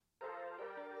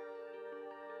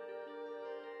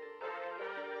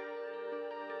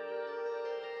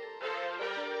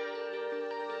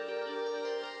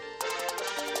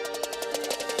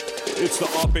It's the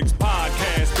Upix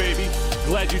Podcast, baby.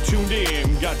 Glad you tuned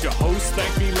in. Got your host,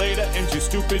 Thank Me Later, and you're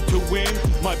stupid to win.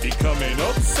 Might become an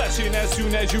obsession as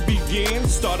soon as you begin.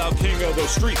 Start out king of the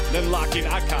street, then lock in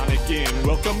iconic in.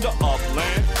 Welcome to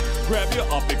Upland. Grab your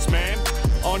Upix, man.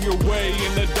 On your way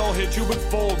in the door, hit you with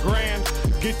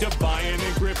 $4,000. Get to buying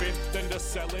and gripping, then to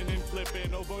selling and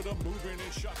flipping. Over to moving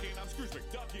and shucking. I'm Scrooge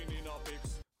McDuckin in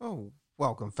Upix. Oh,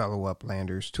 welcome, fellow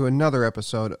Uplanders, to another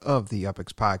episode of the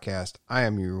Upix Podcast. I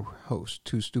am your host,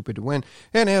 Too Stupid to Win,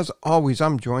 and as always,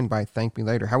 I'm joined by Thank Me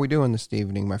Later. How are we doing this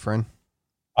evening, my friend?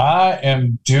 I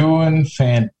am doing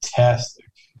fantastic.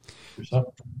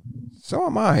 Yourself? So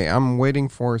am I. I'm waiting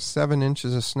for 7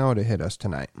 inches of snow to hit us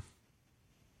tonight.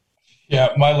 Yeah,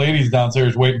 my lady's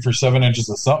downstairs waiting for 7 inches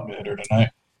of something to hit her tonight.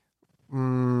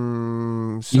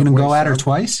 You gonna go at her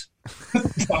twice?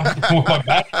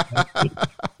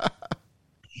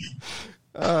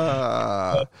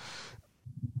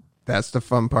 That's the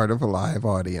fun part of a live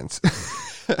audience.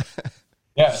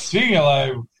 Yeah, speaking of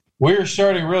live, we're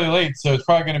starting really late, so it's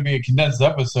probably going to be a condensed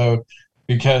episode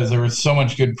because there was so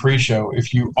much good pre-show.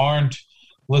 If you aren't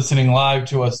listening live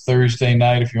to us Thursday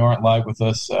night, if you aren't live with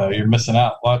us, you're missing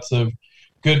out. Lots of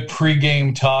good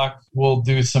pre-game talk. We'll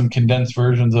do some condensed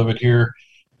versions of it here,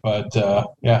 but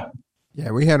yeah.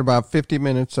 Yeah, we had about 50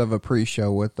 minutes of a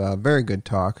pre-show with very good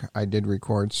talk. I did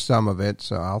record some of it,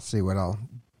 so I'll see what I'll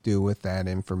do with that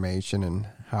information and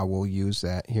how we'll use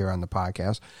that here on the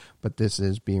podcast. But this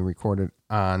is being recorded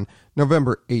on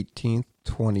November 18th,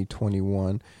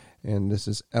 2021, and this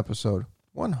is episode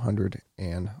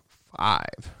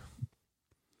 105.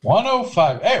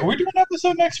 105. Hey, are we doing an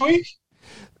episode next week?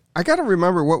 I got to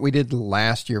remember what we did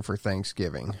last year for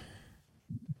Thanksgiving.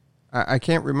 I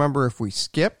can't remember if we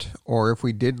skipped or if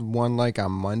we did one like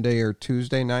on Monday or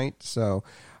Tuesday night. So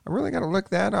I really got to look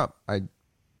that up. I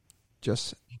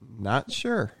just not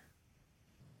sure.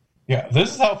 Yeah,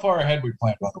 this is how far ahead we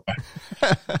planned, by the way.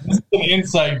 This is an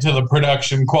insight to the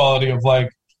production quality of like,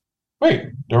 wait,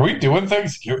 are we doing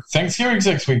Thanksgiving's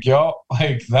next week, y'all?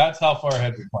 Like, that's how far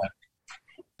ahead we planned.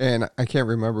 And I can't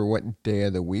remember what day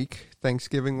of the week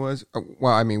Thanksgiving was.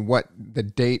 Well, I mean, what the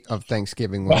date of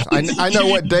Thanksgiving was. I know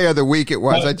what day of the week it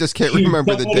was. I just can't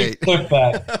remember the date. Clip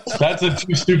that. That's a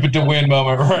Too Stupid to Win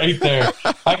moment right there.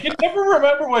 I can never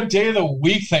remember what day of the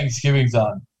week Thanksgiving's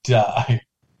on. Die.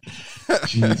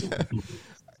 Jesus.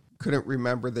 Couldn't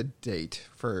remember the date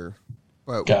for.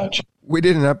 But gotcha. We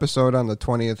did an episode on the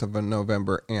 20th of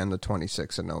November and the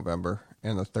 26th of November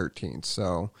and the 13th.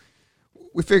 So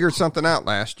we figured something out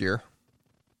last year.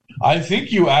 I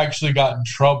think you actually got in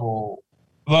trouble.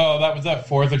 Well, that was that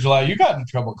 4th of July. You got in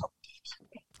trouble a couple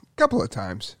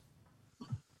times.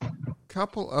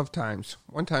 Couple of times.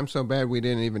 One time so bad we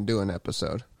didn't even do an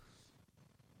episode.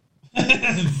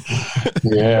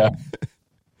 Yeah.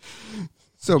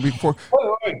 So before...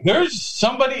 Wait, there's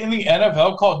somebody in the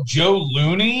NFL called Joe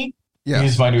Looney. Yeah.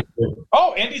 He's my new favorite.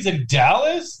 Oh, and he's in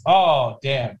Dallas? Oh,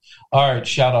 damn. All right,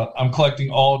 shout out. I'm collecting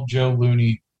all Joe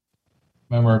Looney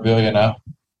memorabilia now.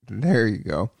 There you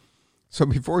go. So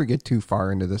before we get too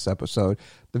far into this episode,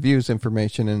 the views,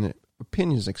 information, and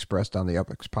opinions expressed on the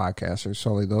Upix Podcast are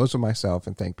solely those of myself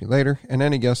and Thank Me Later and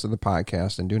any guests of the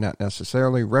podcast and do not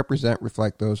necessarily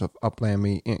reflect those of Upland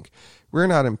Me, Inc. We're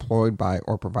not employed by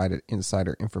or provided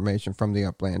insider information from the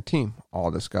Upland team. All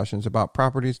discussions about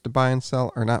properties to buy and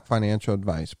sell are not financial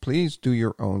advice. Please do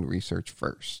your own research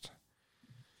first.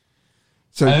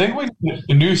 So I think we need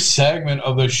a new segment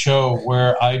of the show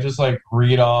where I just like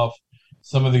read off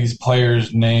some of these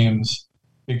players' names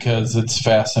because it's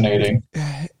fascinating.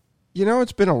 You know,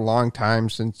 it's been a long time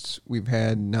since we've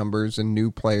had numbers and new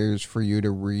players for you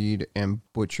to read and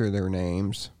butcher their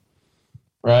names.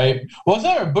 Right? Well, it's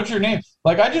not a butcher name.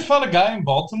 Like, I just found a guy in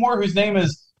Baltimore whose name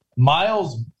is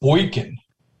Miles Boykin.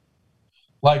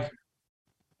 Like,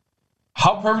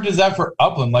 how perfect is that for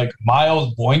Upland? Like,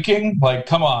 Miles Boykin? Like,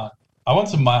 come on. I want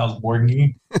some Miles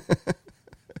Boykin.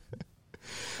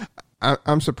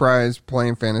 I'm surprised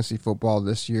playing fantasy football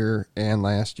this year and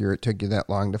last year it took you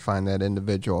that long to find that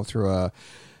individual through a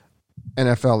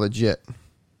NFL Legit.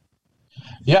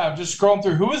 Yeah, I'm just scrolling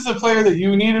through. Who was the player that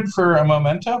you needed for a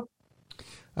memento?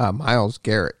 Myles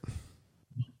Garrett.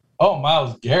 Oh,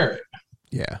 Myles Garrett.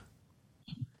 Yeah.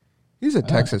 He's a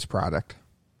Texas product.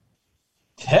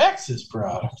 Texas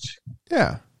product?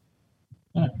 Yeah.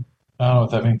 I don't know what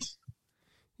that means.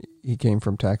 He came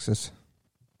from Texas.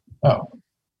 Oh.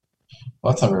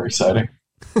 Well, that's not very exciting.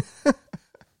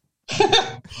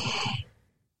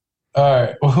 All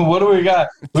right. What do we got?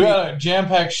 We got a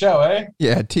jam-packed show, eh?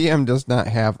 Yeah, TM does not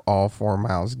have all 4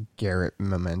 Myles Garrett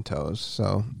mementos,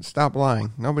 so stop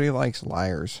lying. Nobody likes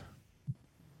liars.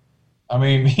 I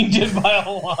mean, he did buy a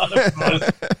lot of those.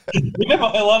 He did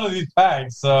buy a lot of these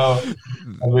packs. So,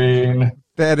 I mean,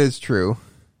 that is true.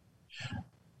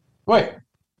 Wait,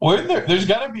 there's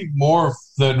got to be more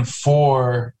than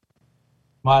 4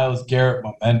 Myles Garrett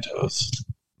mementos.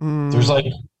 There's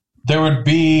there would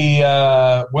be,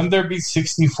 wouldn't there be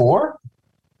 64?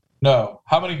 No.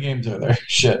 How many games are there?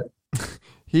 Shit.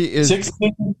 He is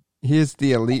 16? He is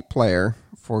the elite player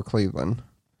for Cleveland.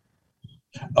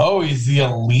 Oh, he's the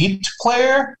elite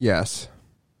player? Yes.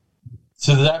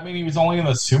 So does that mean he was only in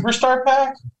the Superstar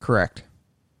pack? Correct.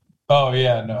 Oh,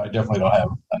 yeah. No, I definitely don't have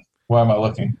him. Why am I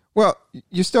looking? Well,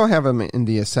 you still have him in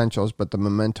the Essentials, but the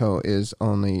memento is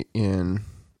only in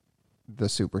the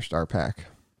Superstar pack.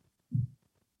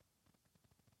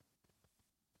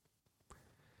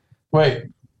 Wait.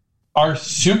 Are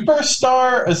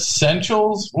Superstar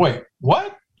Essentials... Wait,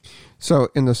 what? So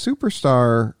in the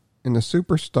Superstar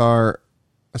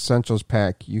Essentials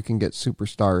pack, you can get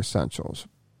Superstar Essentials,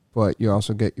 but you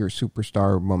also get your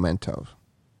Superstar Mementos.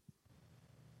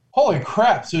 Holy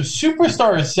crap. So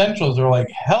Superstar Essentials are like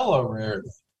hella rare.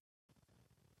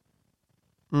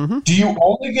 Mm-hmm. Do you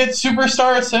only get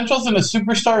Superstar Essentials in a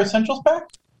Superstar Essentials pack?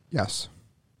 Yes,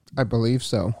 I believe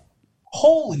so.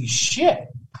 Holy shit.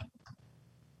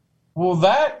 Well,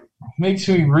 that makes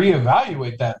me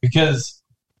reevaluate that because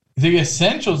the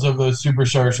essentials of those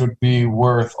superstars would be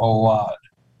worth a lot.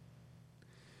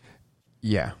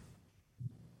 Yeah.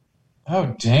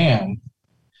 Oh, damn.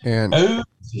 And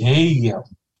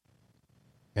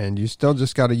you still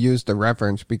just got to use the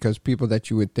reference because people that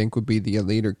you would think would be the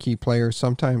elite or key players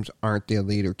sometimes aren't the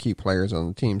elite or key players on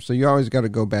the team. So you always got to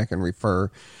go back and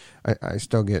refer. I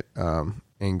still get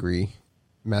angry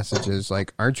messages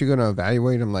like, aren't you going to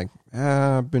evaluate? I'm like,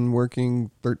 I've been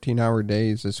working 13-hour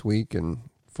days this week and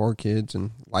 4 kids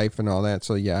and life and all that.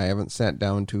 So, yeah, I haven't sat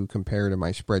down to compare to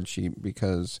my spreadsheet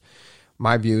because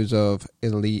my views of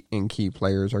elite and key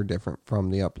players are different from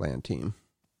the Upland team.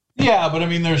 Yeah, but I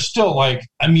mean, there's still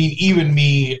even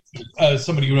me,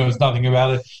 somebody who knows nothing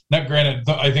about it. Now, granted,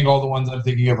 I think all the ones I'm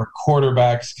thinking of are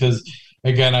quarterbacks because,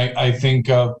 again, I think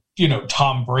of,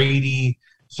 Tom Brady.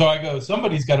 So I go,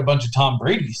 somebody's got a bunch of Tom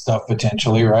Brady stuff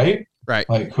potentially, right? Right.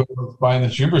 Like whoever's buying the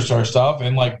superstar stuff.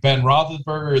 And like Ben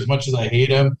Roethlisberger, as much as I hate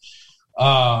him,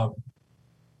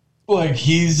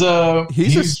 he's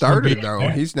a starter though.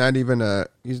 He's not even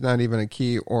a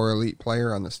key or elite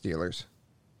player on the Steelers.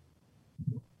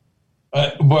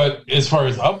 But as far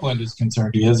as Upland is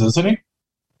concerned, he is, isn't he?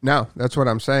 No, that's what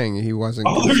I'm saying. He wasn't.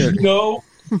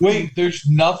 There's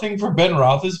nothing for Ben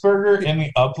Roethlisberger in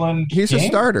the Upland. He's game? A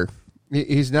starter.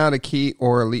 He's not a key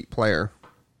or elite player.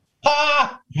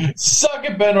 Ah, suck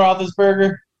it, Ben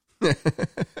Roethlisberger.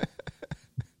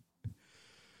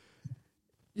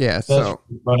 Yeah, so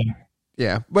funny.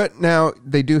 Yeah, but now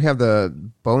they do have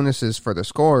the bonuses for the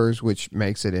scores, which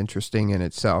makes it interesting in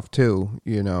itself too.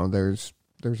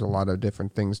 There's a lot of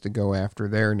different things to go after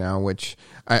there now. Which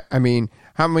I mean,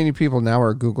 how many people now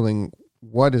are Googling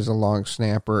what is a long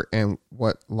snapper and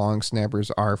what long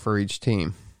snappers are for each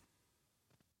team?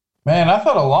 Man, I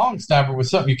thought a long snapper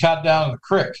was something you caught down in the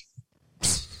creek.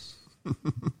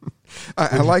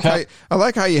 I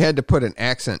like how you had to put an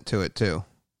accent to it too.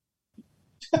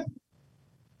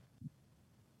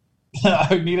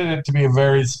 I needed it to be a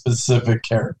very specific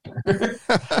character.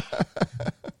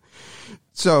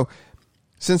 So,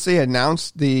 since they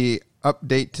announced the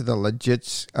update to the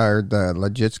Legits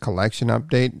collection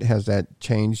update, has that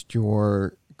changed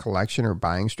your collection or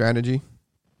buying strategy?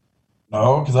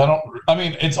 No, because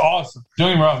it's awesome.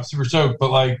 Don't get me wrong, I'm super stoked,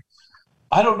 but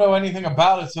I don't know anything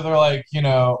about it. So they're like,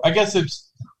 I guess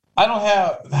I don't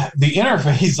have the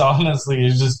interface, honestly,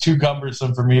 is just too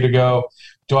cumbersome for me to go,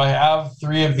 do I have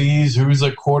 3 of these? Who's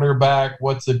a quarterback?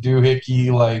 What's a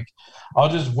doohickey? I'll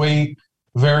just wait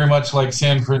very much like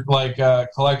Sanford,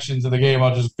 collections in the game.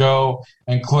 I'll just go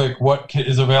and click what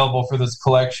is available for this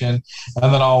collection.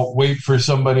 And then I'll wait for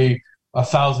somebody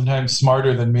 1,000 times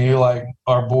smarter than me, like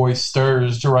our boy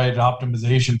Stirs, to write an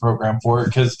optimization program for it.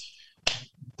 Because,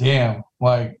 damn,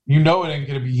 it ain't going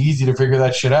to be easy to figure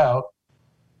that shit out.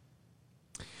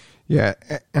 Yeah,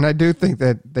 and I do think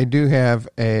that they do have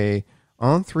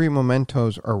on 3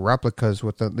 mementos or replicas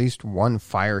with at least 1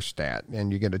 fire stat,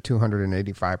 and you get a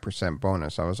 285%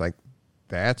 bonus. I was like,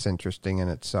 that's interesting in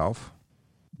itself.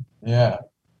 Yeah.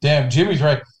 Damn, Jimmy's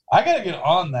right. I got to get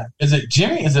on that. Is it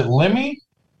Jimmy? Is it Lemmy?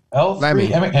 L3? Lemmy.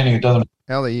 It doesn't.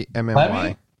 Lemmy?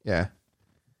 Lemmy? Yeah.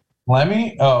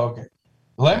 Lemmy? Oh, okay.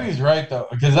 Lemmy's right, though,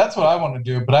 because that's what I want to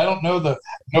do, but I don't know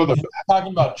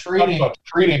talking about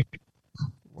treating.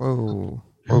 Whoa.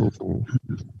 Hold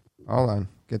on.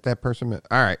 Get that person. All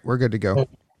right, we're good to go.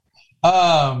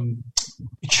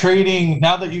 trading,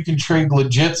 now that you can trade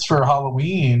Legits for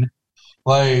Halloween,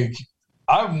 like,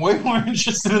 I'm way more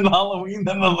interested in Halloween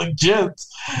than the Legits.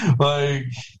 Like,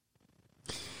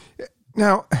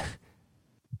 now,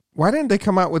 why didn't they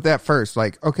come out with that first?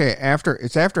 Like, okay,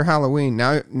 after Halloween,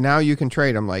 now you can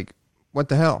trade them. Like, what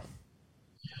the hell?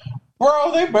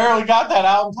 Bro, they barely got that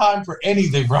out in time for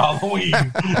anything for Halloween.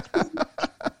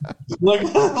 Like,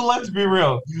 let's be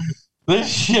real. This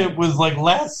shit was like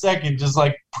last second, just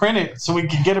like print it so we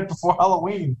could get it before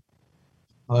Halloween.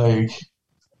 Like,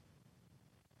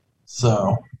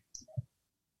 so.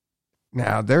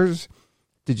 Now,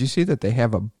 did you see that they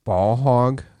have a ball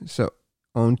hog? So,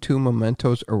 own 2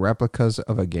 mementos or replicas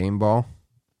of a game ball?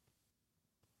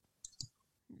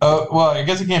 Well, I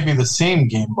guess it can't be the same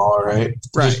game ball, right?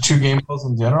 Right. Just 2 game balls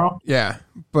in general? Yeah,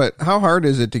 but how hard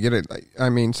is it to get it? Like, I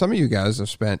mean, some of you guys have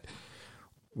spent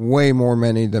way more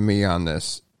money than me on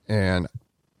this, and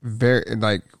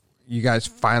you guys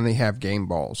finally have game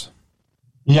balls.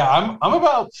 Yeah, I'm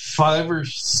about 5 or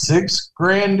 6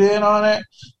 grand in on it,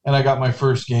 and I got my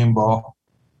first game ball.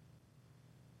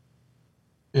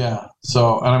 Yeah,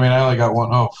 so, and I mean, I only got one.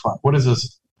 Oh, fuck. What is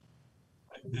this?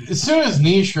 As soon as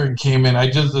Nishrin came in, I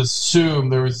just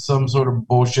assumed there was some sort of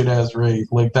bullshit-ass raid.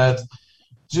 Like, that's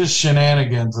just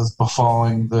shenanigans that's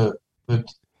befalling the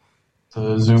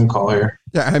Zoom call here.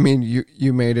 Yeah, I mean,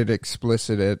 you made it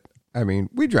explicit. I mean,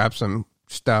 we dropped some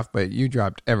stuff, but you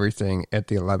dropped everything at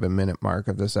the 11-minute mark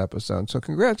of this episode. So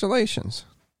congratulations.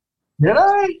 Did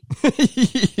I?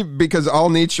 Because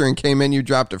all Nishrin came in, you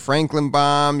dropped a Franklin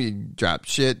bomb, you dropped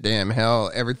shit, damn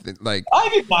hell, everything. Like, I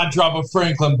did not drop a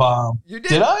Franklin bomb. You did.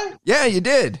 Did I? Yeah, you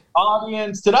did.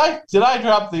 Audience, did I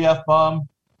drop the F bomb?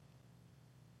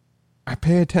 I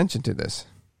pay attention to this.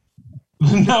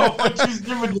 No, but she's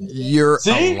giving. You're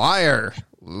a liar.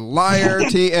 Liar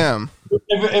TM.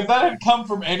 If that had come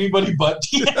from anybody but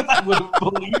TM, I would have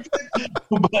believed it.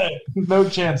 But no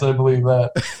chance I believe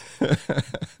that.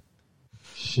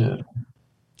 Shit.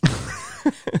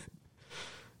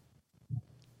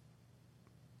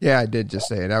 Yeah, I did just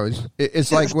say it.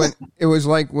 It's like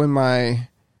when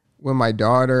my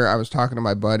daughter, I was talking to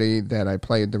my buddy that I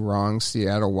played the wrong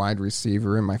Seattle wide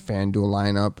receiver in my FanDuel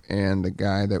lineup, and the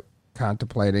guy that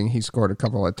contemplating, he scored a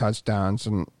couple of touchdowns,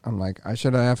 and I'm like, I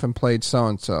should have effing played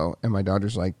so-and-so. And my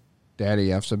daughter's like,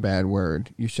 Daddy, F's a bad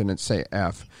word. You shouldn't say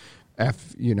F.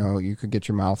 F, you could get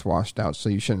your mouth washed out, so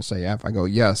you shouldn't say F. I go,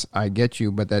 yes, I get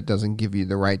you, but that doesn't give you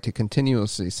the right to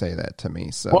continuously say that to me.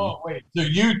 So, well, wait, so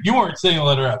you weren't saying the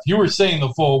letter F. You were saying the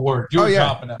full word. You were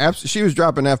dropping F. She was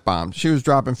dropping F-bombs. She was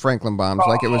dropping Franklin bombs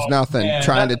like it was nothing,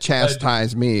 trying to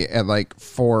chastise me at like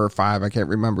 4 or 5. I can't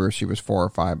remember if she was 4 or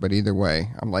 5, but either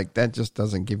way, I'm like, that just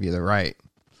doesn't give you the right.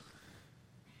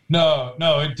 No,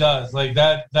 it does. Like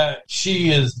that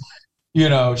she is...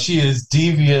 she is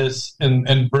devious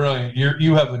and brilliant.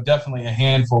 You have definitely a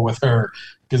handful with her,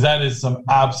 because that is some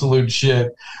absolute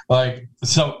shit. Like,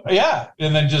 so, yeah.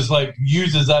 And then just, like,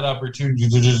 uses that opportunity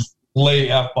to just lay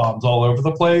F-bombs all over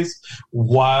the place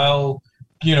while,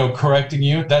 correcting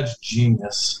you. That's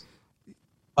genius.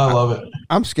 I love it.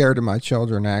 I'm scared of my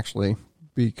children, actually,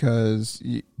 because,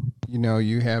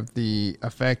 you have the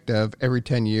effect of every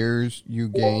 10 years, you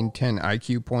gain 10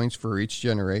 IQ points for each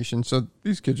generation. So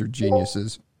these kids are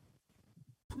geniuses.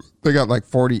 They got like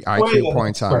 40 IQ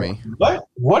points on me.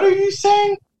 What are you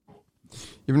saying?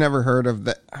 You've never heard of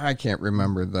the... I can't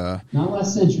remember the... Not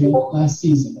last century, last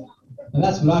season. And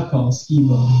that's what I call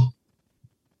schemo.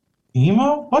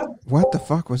 Emo? What the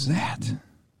fuck was that?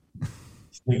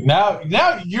 Now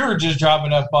you're just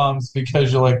dropping F-bombs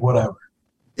because you're like, whatever.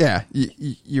 Yeah,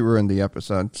 you ruined the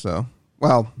episode, so...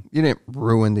 Well, you didn't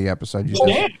ruin the episode. You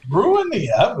can't ruin the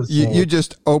episode. You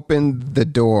just opened the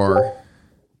door.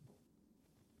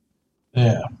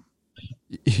 Yeah.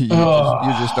 You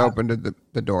just opened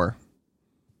the door.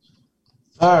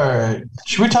 All right.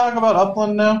 Should we talk about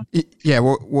Upland now? Yeah,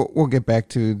 we'll get back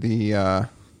to the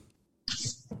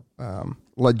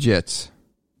Legits.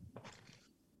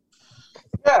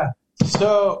 Yeah.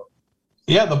 So,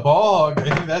 yeah, the ball hog,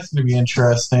 I think that's going to be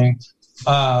interesting.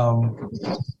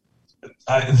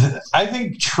 I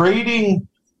think trading,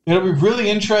 it'll be really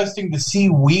interesting to see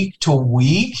week to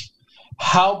week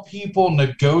how people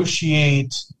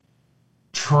negotiate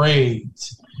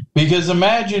trades. Because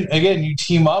imagine, again, you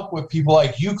team up with people,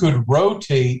 like you could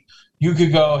rotate. You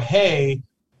could go, hey,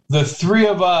 the 3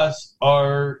 of us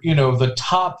are, the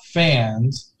top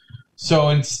fans. So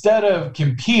instead of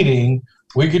competing,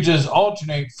 we could just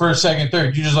alternate first, second,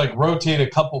 third. You just like rotate a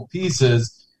couple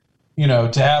pieces,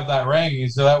 to have that ranking.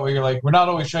 So that way you're like, we're not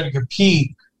always trying to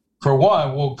compete for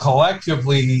one. We'll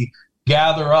collectively,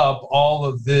 gather up all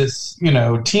of this,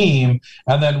 team,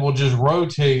 and then we'll just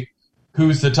rotate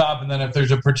who's the top. And then if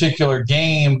there's a particular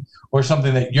game or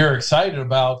something that you're excited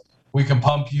about, we can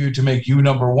pump you to make you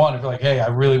number one. If you're like, hey, I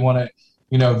really want to,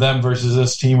 them versus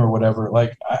this team or whatever.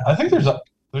 Like, I think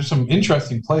there's some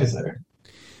interesting plays there.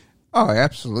 Oh,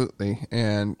 absolutely.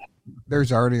 And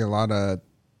there's already a lot of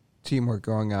teamwork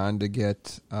going on to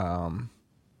get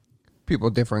people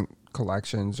different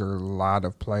collections or a lot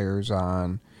of players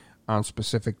on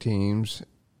specific teams.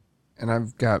 And I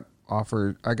got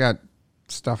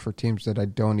stuff for teams that I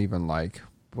don't even like,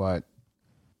 but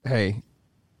hey,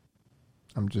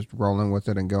 I'm just rolling with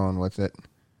it and going with it.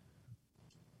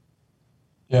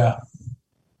 Yeah.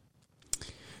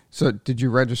 So did you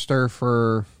register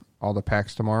for all the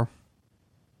packs tomorrow?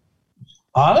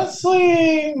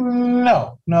 Honestly,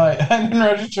 no, I didn't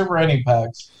register for any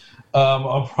packs.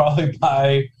 I'll probably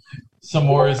buy some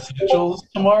more essentials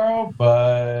tomorrow,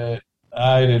 but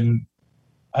I don't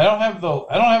have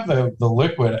the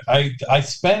liquid. I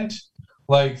spent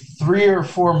like 3 or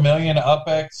 4 million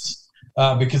UpX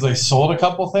because I sold a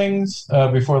couple things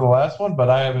before the last one, but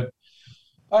I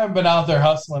haven't been out there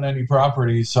hustling any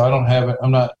properties, so I don't have it. I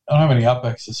don't have any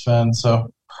UpX to spend,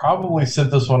 so probably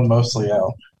sit this one mostly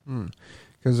out.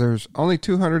 Because there's only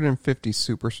 250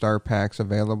 superstar packs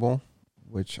available,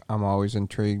 which I'm always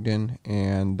intrigued in,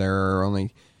 and there are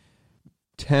only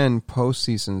 10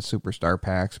 postseason superstar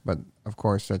packs, but of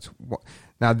course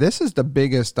now this is the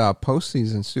biggest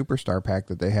postseason superstar pack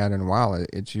that they had in a while.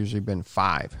 It's usually been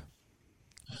 5.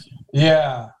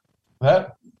 Yeah,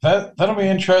 that'll be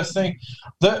interesting.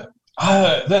 The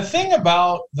thing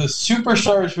about the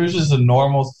superstars versus the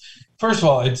normals, first of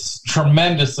all, it's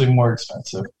tremendously more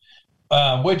expensive.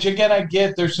 Which, again, I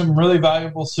get. There's some really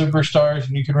valuable superstars,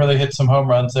 and you can really hit some home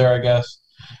runs there, I guess.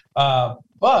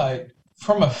 But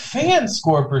from a fan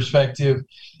score perspective,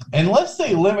 unless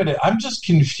they limit it, I'm just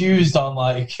confused on,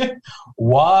 like,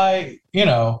 why,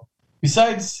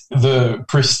 besides the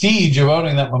prestige of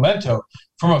owning that memento,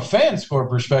 from a fan score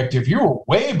perspective, you were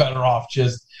way better off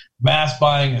just mass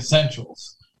buying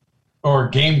essentials or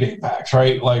game day packs,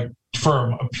 right? Like,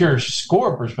 from a pure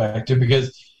score perspective,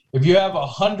 because if you have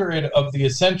 100 of the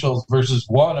essentials versus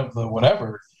 1 of the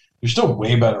whatever, you're still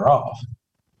way better off.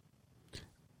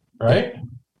 Right?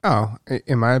 Oh,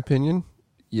 in my opinion,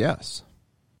 yes.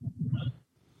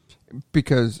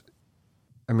 Because,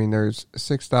 there's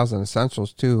 6,000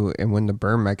 essentials too, and when the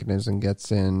burn mechanism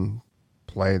gets in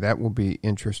play, that will be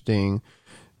interesting.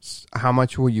 How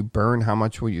much will you burn? How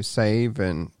much will you save?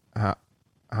 And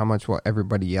how much will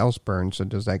everybody else burn? So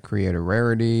does that create a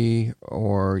rarity,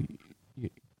 or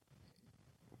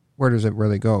where does it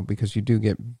really go? Because you do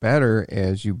get better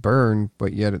as you burn,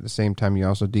 but yet at the same time you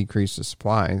also decrease the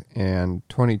supply. And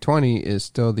 2020 is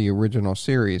still the original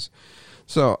series.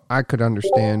 So I could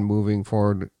understand moving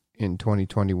forward in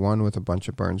 2021 with a bunch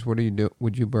of burns. What do you do?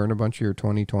 Would you burn a bunch of your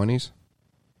 2020s?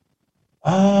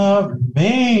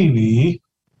 Maybe.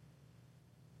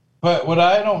 But what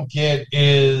I don't get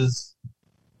is,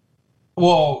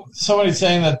 well, somebody's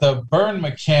saying that the burn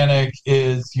mechanic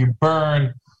is you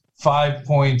burn 5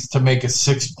 points to make a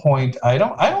 6-point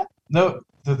item. I don't know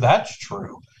that that's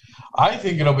true. I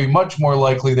think it'll be much more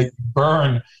likely that you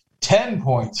burn 10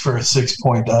 points for a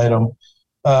 6-point item.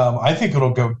 I think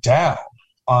it'll go down,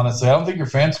 honestly. I don't think your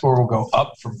fan score will go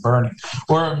up from burning,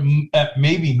 or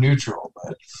maybe neutral.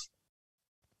 But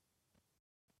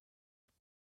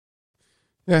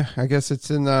yeah, I guess it's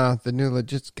in the new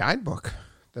Legits guidebook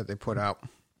that they put out.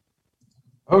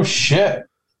 Oh, shit.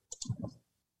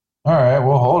 All right,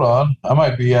 well, hold on. I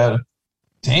might be at a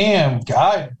damn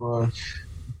guidebook.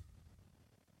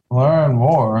 Learn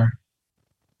more.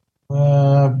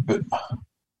 But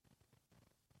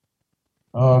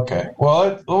okay.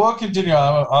 Well, we'll continue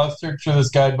on. I'll search for this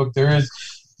guidebook. There is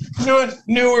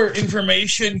newer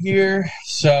information here.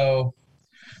 So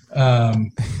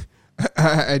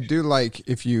I do like,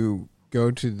 if you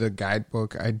go to the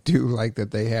guidebook, I do like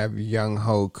that they have Young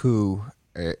Ho Koo,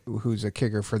 who's a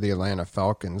kicker for the Atlanta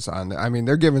Falcons on.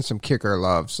 They're giving some kicker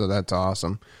love, so that's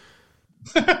awesome.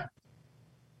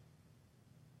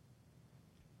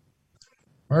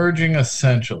 Merging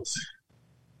essentials.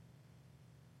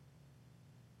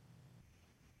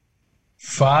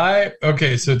 5.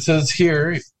 Okay, so it says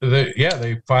here that,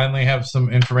 they finally have some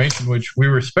information, which we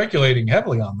were speculating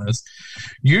heavily on this.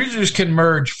 Users can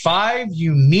merge 5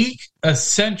 unique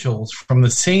essentials from the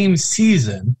same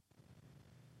season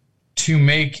to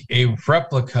make a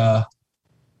replica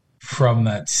from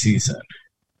that season.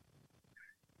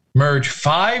 Merge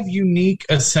 5 unique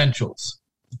essentials.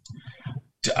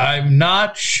 I'm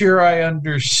not sure I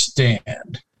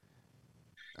understand.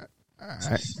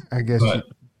 I guess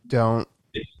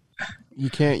you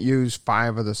can't use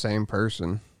 5 of the same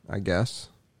person, I guess.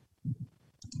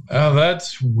 Oh,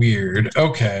 that's weird.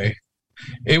 Okay.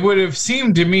 It would have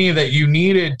seemed to me that you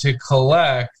needed to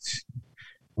collect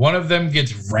one of them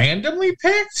gets randomly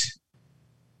picked?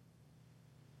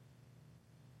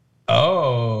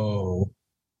 Oh.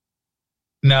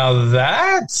 Now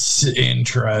that's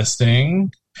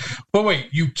interesting. But wait,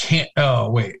 you can't. Oh,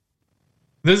 wait.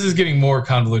 This is getting more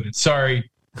convoluted. Sorry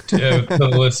to the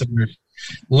listeners.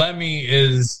 Lemmy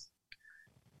is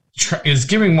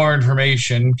giving more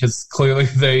information because clearly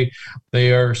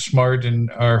they are smart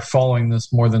and are following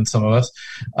this more than some of us.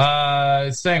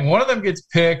 It's saying one of them gets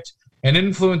picked and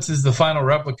influences the final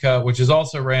replica, which is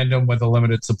also random with a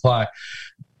limited supply.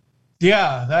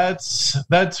 Yeah,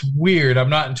 that's weird. I'm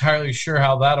not entirely sure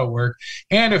how that'll work.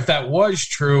 And if that was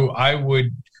true, I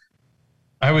would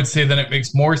say then it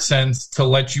makes more sense to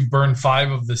let you burn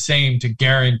 5 of the same to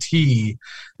guarantee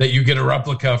that you get a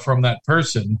replica from that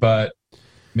person, but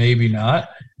maybe not.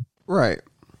 Right.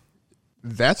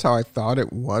 That's how I thought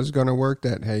it was going to work,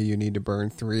 that, hey, you need to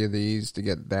burn 3 of these to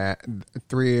get that,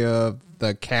 3 of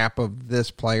the cap of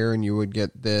this player and you would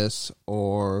get this,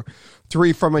 or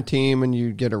 3 from a team and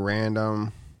you'd get a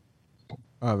random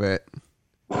of it.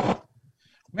 Man,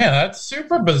 that's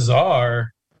super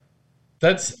bizarre.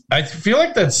 I feel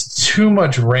like that's too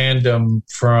much random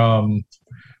for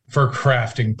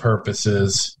crafting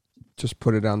purposes. Just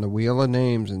put it on the wheel of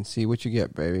names and see what you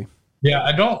get, baby. Yeah,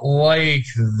 I don't like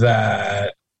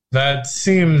that. It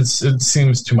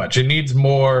seems too much. It needs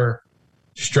more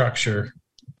structure.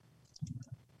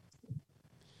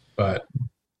 But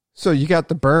so you got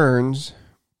the burns,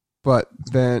 but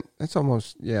then that's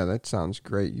almost, yeah, that sounds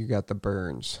great. You got the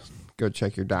burns. Go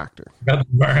check your doctor. Got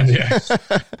the burns, yes.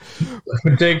 I've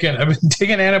been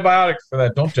taking antibiotics for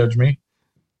that. Don't judge me.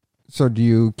 So do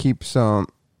you keep some?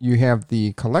 You have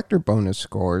the collector bonus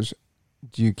scores.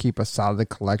 Do you keep a solid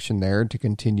collection there to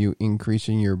continue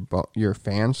increasing your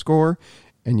fan score,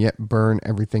 and yet burn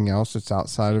everything else that's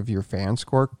outside of your fan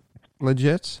score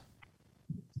legits?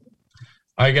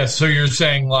 I guess so. You're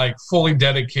saying like fully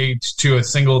dedicate to a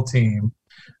single team,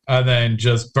 and then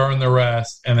just burn the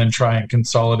rest, and then try and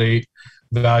consolidate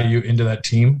value into that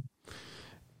team.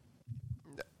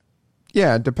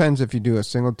 Yeah, it depends if you do a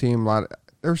single team.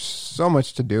 There's so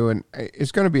much to do, and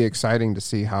it's going to be exciting to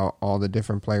see how all the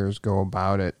different players go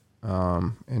about it,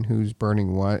 and who's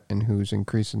burning what, and who's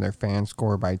increasing their fan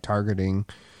score by targeting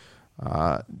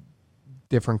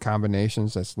different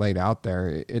combinations that's laid out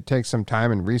there. It takes some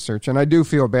time and research, and I do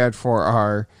feel bad for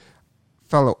our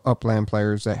fellow Upland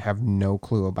players that have no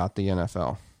clue about the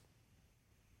NFL.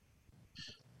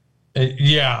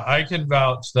 Yeah, I can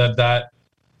vouch that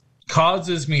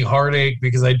causes me heartache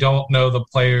because I don't know the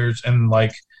players, and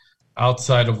like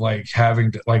outside of like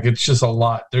having to, like, it's just a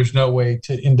lot. There's no way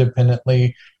to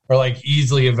independently or like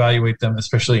easily evaluate them,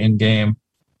 especially in game.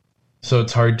 So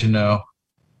it's hard to know.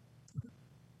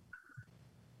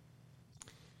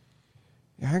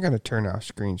 Yeah, I got to turn off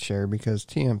screen share because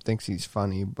TM thinks he's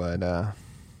funny, but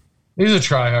he's a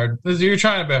tryhard. You're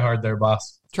trying a bit hard there,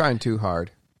 boss. Trying too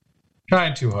hard.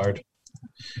 Trying too hard.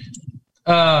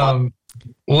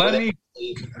 Let me.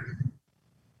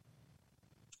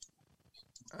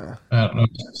 I don't know.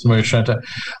 Somebody's trying to.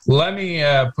 Let me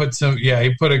put some. Yeah,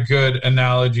 he put a good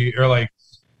analogy or like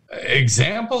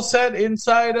example set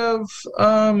inside of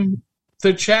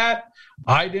the chat.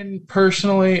 I didn't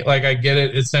personally like. I get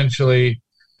it. Essentially,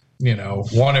 you know,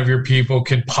 one of your people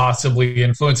could possibly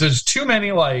influence. There's too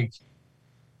many like.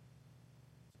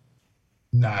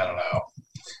 I don't know.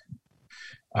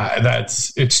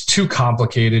 It's too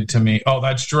complicated to me. Oh,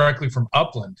 that's directly from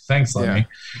Upland. Thanks, Lenny.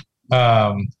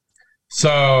 Yeah.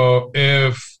 So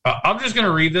if I'm just going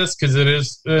to read this because it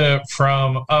is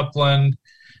from Upland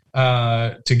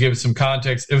to give some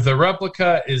context. If the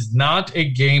replica is not a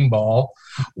game ball,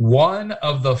 one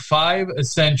of the 5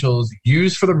 essentials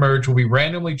used for the merge will be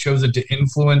randomly chosen to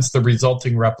influence the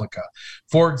resulting replica.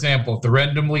 For example, if the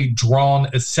randomly drawn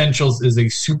essentials is a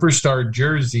superstar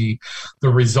jersey, the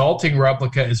resulting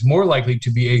replica is more likely to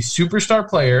be a superstar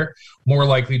player, more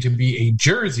likely to be a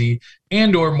jersey,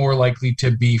 and or more likely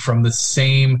to be from the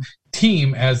same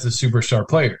team as the superstar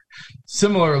player.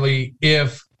 Similarly,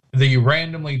 if the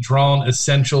randomly drawn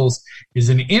essentials is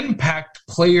an impact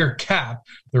player cap,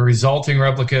 the resulting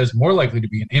replica is more likely to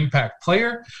be an impact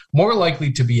player, more likely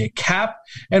to be a cap,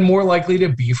 and more likely to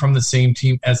be from the same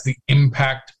team as the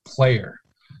impact player.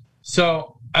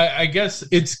 So I guess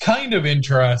it's kind of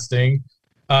interesting.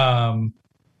 You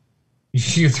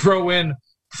throw in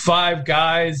 5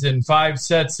 guys and 5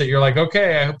 sets that you're like,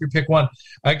 okay, I hope you pick one.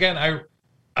 Again,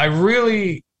 I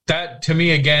really that to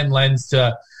me again lends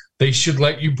to they should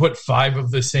let you put 5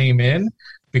 of the same in,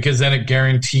 because then it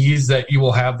guarantees that you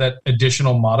will have that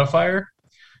additional modifier.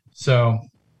 So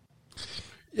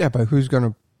yeah, but who's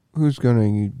gonna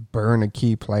burn a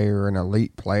key player, an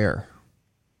elite player?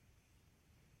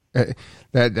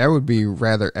 That would be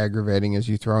rather aggravating, as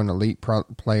you throw an elite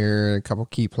player, a couple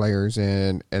key players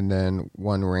in, and then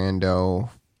one rando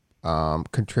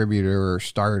contributor or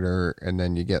starter, and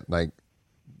then you get like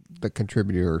the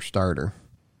contributor or starter.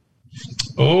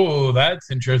 Oh,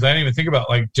 that's interesting. I didn't even think about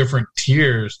like different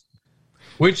tiers,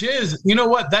 which is, you know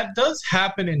what, that does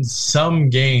happen in some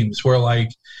games where like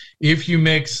if you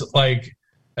mix like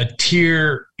a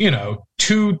tier,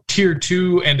 two tier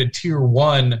 2 and a tier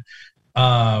 1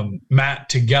 mat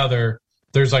together,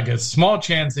 there's like a small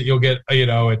chance that you'll get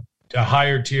a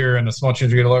higher tier and a small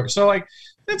chance you get a lower. So like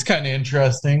that's kind of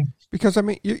interesting, because I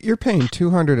mean you're paying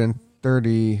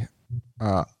 230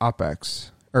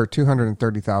 UpX or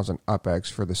 230,000 UpX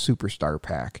for the Superstar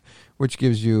pack, which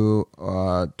gives you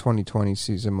 2020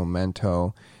 season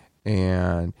memento,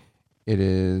 and it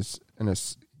is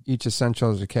each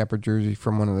essential is a Kappa jersey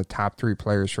from one of the top 3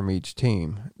 players from each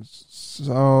team.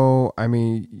 So, I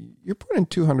mean, you're putting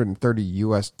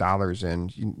 $230 in.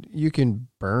 You can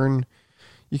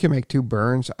make 2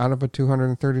 burns out of a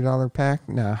 $230 pack.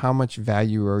 Now, how much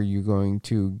value are you going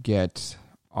to get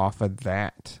off of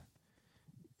that?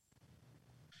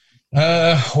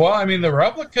 Well, I mean, the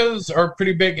replicas are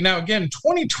pretty big. Now, again,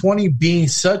 2020 being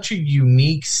such a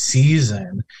unique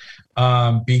season,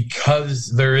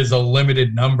 because there is a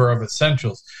limited number of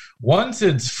essentials. Once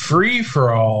it's free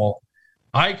for all,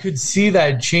 I could see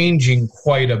that changing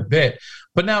quite a bit.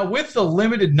 But now with the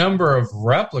limited number of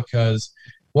replicas,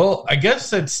 well, I guess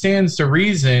that stands to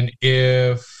reason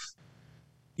if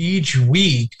each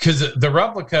week, because the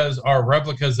replicas are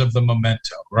replicas of the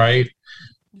memento, right?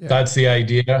 Yeah. That's the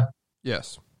idea.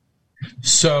 Yes.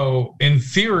 So in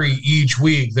theory, each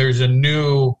week there's a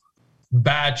new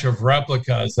batch of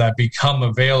replicas that become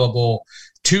available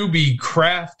to be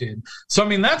crafted. So, I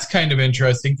mean, that's kind of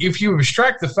interesting. If you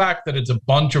abstract the fact that it's a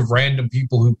bunch of random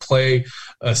people who play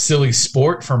a silly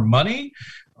sport for money,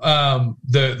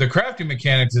 the crafting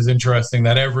mechanics is interesting,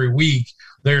 that every week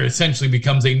there essentially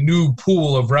becomes a new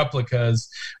pool of replicas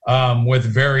with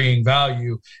varying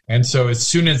value. And so as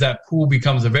soon as that pool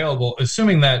becomes available,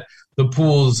 assuming that the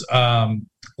pools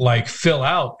fill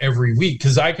out every week,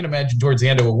 because I can imagine towards the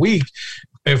end of a week,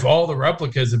 if all the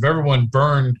replicas, if everyone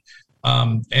burned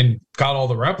and got all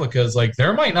the replicas, like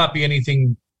there might not be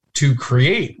anything to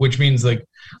create, which means like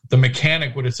the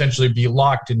mechanic would essentially be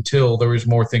locked until there was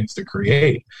more things to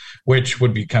create, which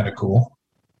would be kind of cool.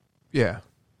 Yeah.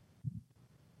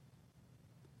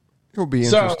 It'll be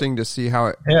interesting to see how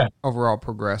it overall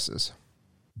progresses.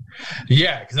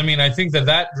 Yeah, because I mean, I think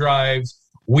that drives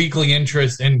weekly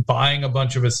interest in buying a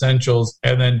bunch of essentials,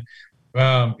 and then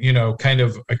kind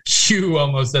of a queue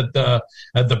almost at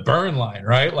the burn line,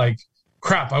 right? Like,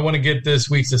 crap, I want to get this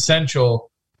week's essential,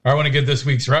 or I want to get this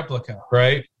week's replica,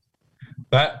 right?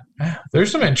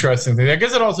 There's some interesting things. I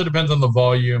guess it also depends on the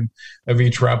volume of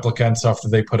each replica and stuff that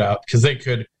they put out, because they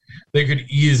could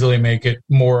easily make it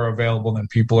more available than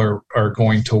people are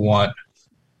going to want.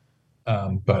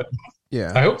 But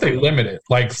yeah, I hope they limit it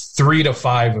like 3 to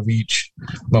 5 of each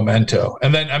memento,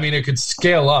 and then I mean it could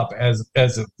scale up as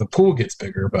the pool gets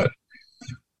bigger. But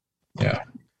yeah.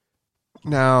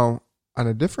 Now, on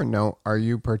a different note, are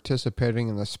you participating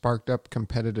in the Sparked Up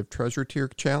Competitive Treasure Tier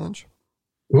Challenge?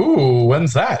 Ooh,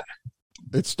 when's that?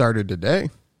 It started today.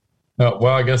 Oh,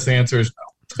 well, I guess the answer is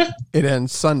no. It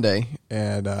ends Sunday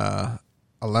at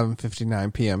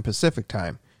 11:59 p.m. Pacific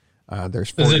time.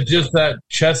 Is it just that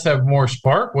chests have more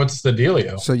spark? What's the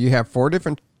dealio? So you have 4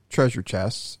 different treasure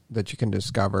chests that you can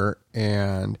discover,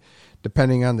 and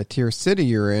depending on the tier city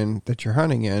you're in, that you're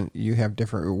hunting in, you have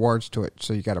different rewards to it.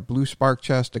 So you got a blue spark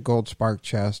chest, a gold spark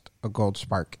chest, a gold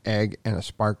spark egg, and a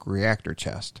spark reactor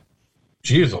chest.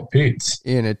 Jeez, oh Pete's.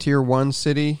 In a tier 1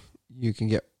 city, you can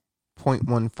get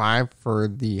 0.15 for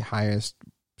the highest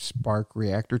spark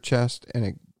reactor chest, and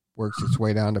it works its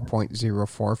way down to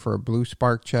 0.04 for a blue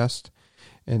spark chest.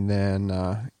 And then,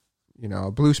 a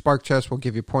blue spark chest will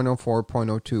give you 0.04,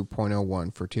 0.02,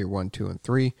 0.01 for tier 1, 2, and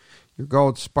 3. Your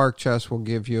gold spark chest will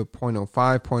give you 0.05,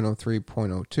 0.03,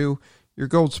 0.02. Your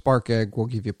gold spark egg will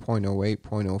give you 0.08,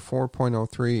 0.04,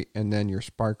 0.03. And then your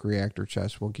spark reactor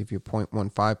chest will give you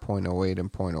 0.15, 0.08,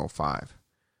 and 0.05.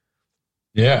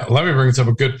 Yeah, let me bring up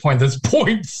a good point. That's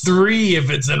 0.3 if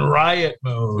it's in riot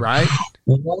mode. Right?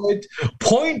 What?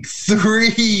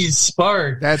 0.3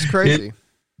 spark. That's crazy.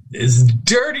 It's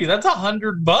dirty. That's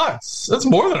 $100. That's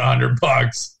more than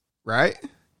 $100. Right?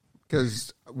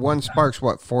 Because one spark's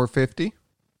what, $450?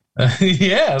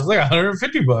 Yeah, it's like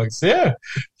 $150. Yeah,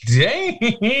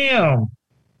 damn.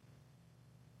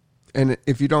 And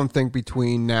if you don't think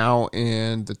between now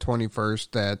and the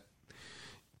 21st that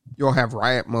you'll have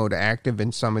riot mode active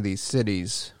in some of these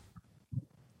cities,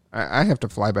 I have to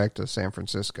fly back to San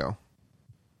Francisco.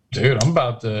 Dude, I'm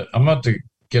about to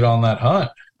get on that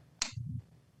hunt.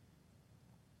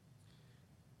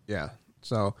 Yeah,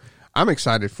 so I'm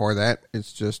excited for that.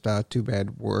 It's just too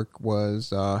bad work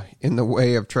was in the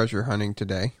way of treasure hunting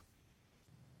today.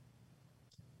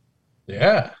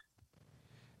 Yeah.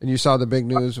 And you saw the big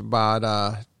news about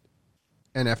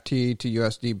NFT to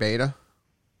USD beta?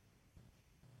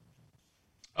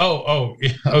 Oh,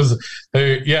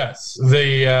 yes.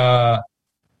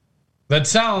 That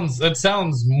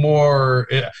sounds more.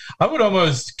 I would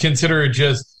almost consider it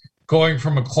just going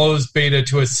from a closed beta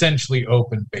to essentially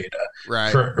open beta,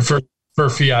 right? For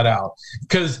fiat out,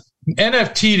 because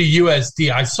NFT to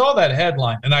USD. I saw that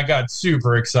headline and I got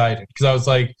super excited because I was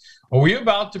like, are we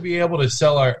about to be able to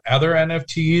sell our other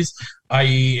NFTs,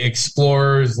 i.e.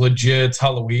 Explorers, Legits,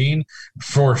 Halloween,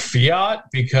 for fiat?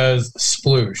 Because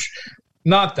sploosh.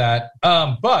 Not that,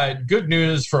 but good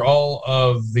news for all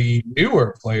of the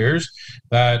newer players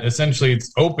that essentially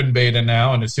it's open beta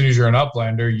now, and as soon as you're an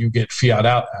Uplander, you get fiat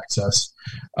out access.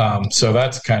 So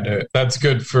that's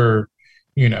good for,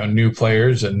 new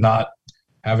players and not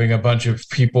having a bunch of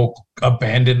people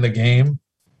abandon the game.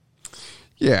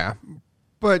 Yeah,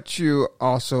 but you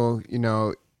also,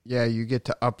 you get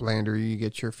to Uplander, you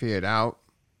get your fiat out.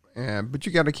 But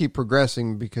you got to keep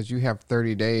progressing because you have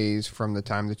 30 days from the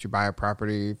time that you buy a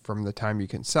property, from the time you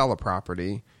can sell a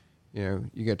property. You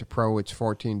get to pro, it's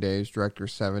 14 days, director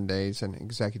 7 days, and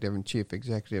executive and chief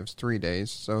executives 3 days.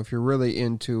 So if you're really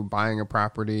into buying a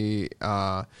property,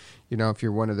 if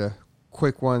you're one of the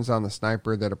quick ones on the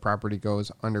sniper that a property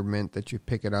goes under mint, that you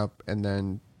pick it up and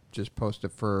then just post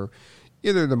it for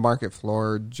either the market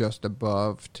floor or just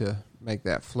above to make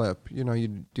that flip,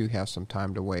 you do have some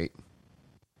time to wait.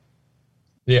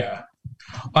 Yeah.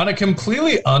 On a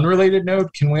completely unrelated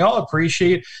note, can we all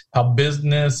appreciate how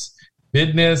business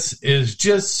is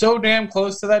just so damn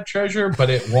close to that treasure, but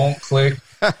it won't click?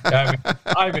 I mean,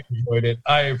 I've enjoyed it.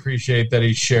 I appreciate that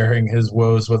he's sharing his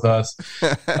woes with us.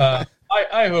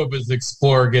 I hope his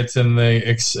Explorer gets in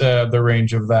the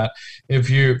range of that.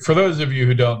 For those of you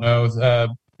who don't know,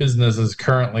 business is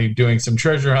currently doing some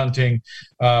treasure hunting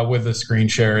with a screen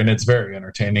share, and it's very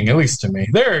entertaining, at least to me.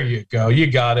 There you go.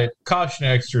 You got it. Cost an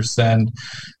extra send,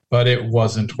 but it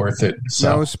wasn't worth it.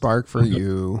 So. No spark for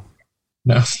you.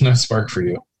 No spark for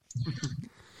you.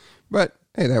 But,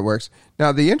 hey, that works.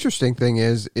 Now, the interesting thing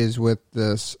is with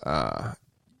this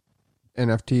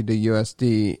NFT to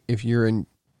USD, if you're in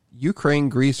Ukraine,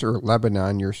 Greece, or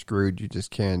Lebanon, you're screwed. You just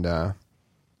can't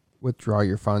withdraw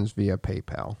your funds via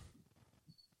PayPal.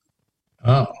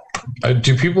 Oh,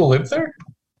 do people live there?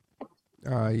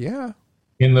 Yeah.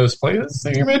 In those places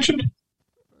that you mentioned?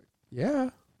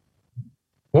 Yeah.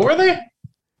 What were they?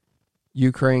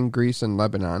 Ukraine, Greece, and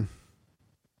Lebanon.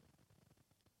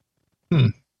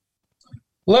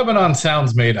 Lebanon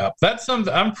sounds made up.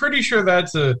 I'm pretty sure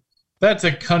that's a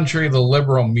country the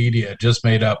liberal media just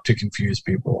made up to confuse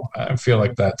people. I feel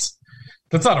like that's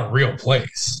not a real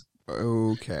place.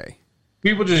 Okay.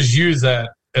 People just use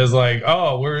that as like,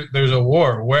 oh, there's a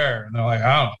war. Where? And they're like,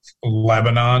 I don't know,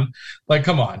 Lebanon. Like,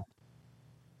 come on.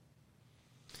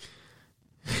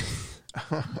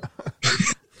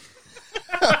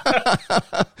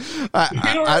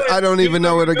 I don't even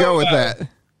know where to go with that.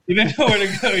 You didn't know where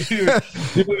to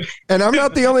go. And I'm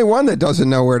not the only one that doesn't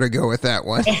know where to go with that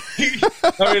one. I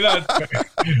mean, that's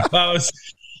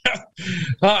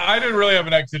I didn't really have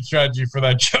an exit strategy for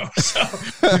that joke, so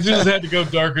we just had to go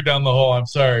darker down the hole. I'm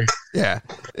sorry. Yeah.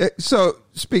 So,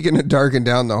 speaking of darken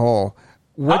down the hole,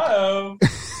 what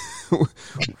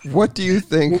do you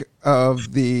think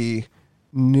of the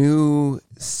new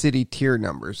city tier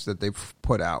numbers that they've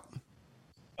put out?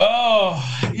 Oh,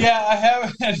 yeah, I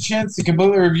haven't had a chance to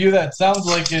completely review that. Sounds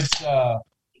like it's,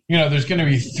 there's going to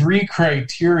be 3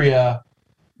 criteria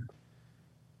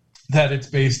that it's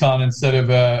based on instead of,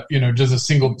 just a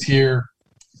single tier.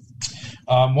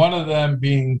 One of them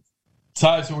being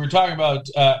size. So we're talking about,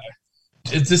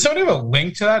 does somebody have a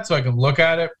link to that so I can look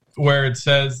at it where it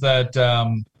says that,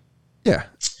 yeah,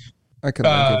 I can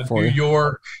link it for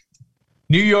you.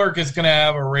 New York is going to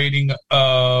have a rating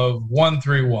of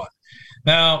 131.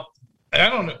 Now, I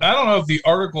don't know if the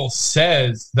article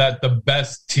says that the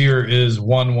best tier is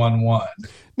 111.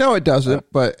 No, it doesn't.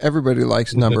 But everybody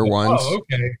likes number ones. Oh,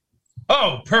 okay.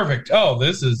 Oh, perfect. Oh,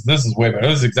 this is way better.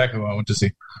 This is exactly what I want to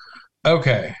see.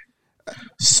 Okay,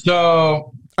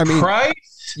 so I mean,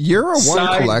 price, you're a one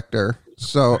size, collector,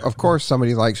 so of course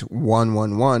somebody likes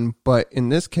 111. But in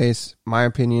this case, my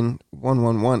opinion,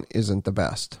 111 isn't the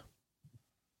best.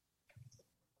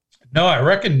 No, I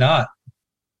reckon not.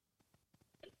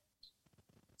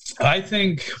 I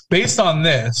think based on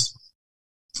this,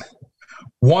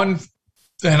 and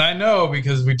I know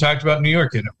because we talked about New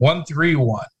York in it,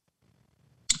 131.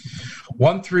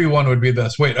 131 would be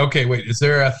best. Wait, is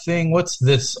there a thing? What's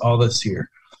this, all this here?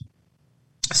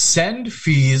 Send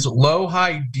fees, low,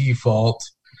 high default,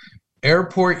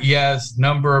 airport, yes,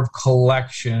 number of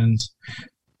collections,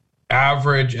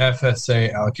 average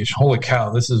FSA allocation. Holy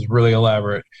cow, this is really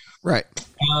elaborate. Right.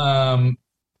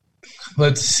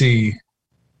 Let's see.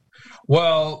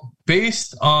 Well,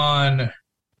 based on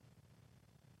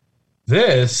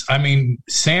this, I mean,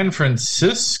 San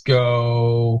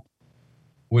Francisco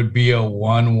would be a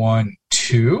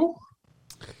 112.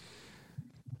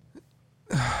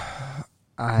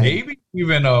 Maybe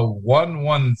even a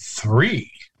 113.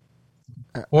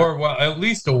 Or, well, at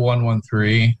least a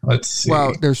 113. Let's see.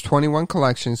 Well, there's 21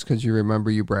 collections because you remember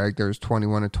you bragged there's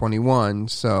 21 to 21,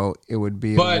 so it would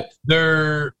be. But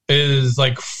there is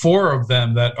like 4 of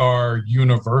them that are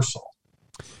universal.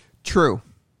 True.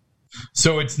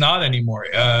 So it's not anymore.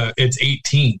 It's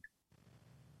 18.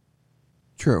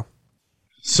 True.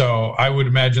 So I would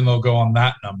imagine they'll go on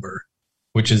that number,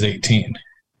 which is 18.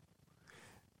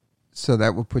 So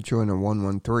that would put you in a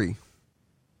 113.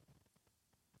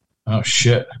 Oh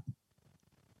shit!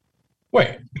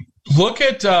 Wait, look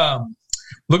at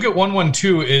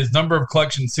 112 is number of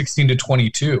collections 16 to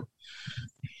 22.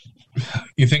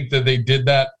 You think that they did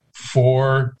that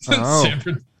for San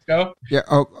Francisco? Yeah.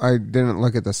 Oh, I didn't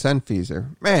look at the send fees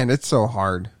there. Man, it's so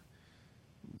hard.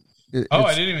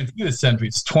 I didn't even see the send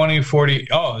fees. 20, 40.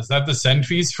 Oh, is that the send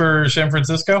fees for San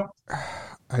Francisco?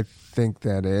 I think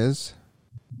that is.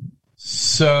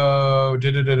 So,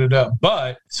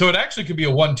 but so it actually could be a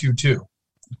 122.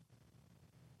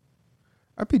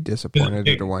 I'd be disappointed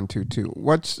at a 122.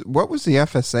 What was the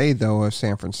FSA though of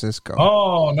San Francisco?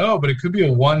 Oh no, but it could be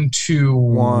a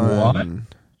 121.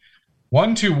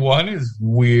 121 is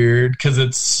weird because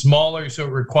it's smaller, so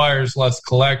it requires less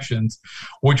collections,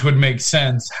 which would make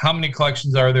sense. How many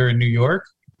collections are there in New York?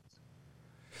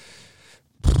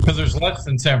 Because there's less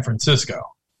than San Francisco.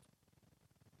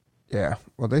 Yeah,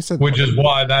 well, they said, which is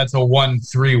why that's a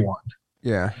 131.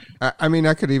 Yeah, I mean,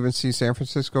 I could even see San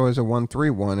Francisco as a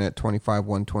 131 at 25,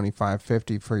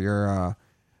 125.50 for your.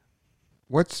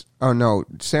 Oh no,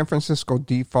 San Francisco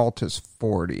default is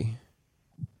 40.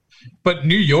 But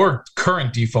New York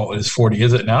current default is 40,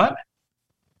 is it not?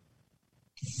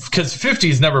 Because 50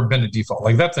 has never been a default.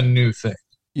 Like that's a new thing.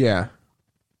 Yeah.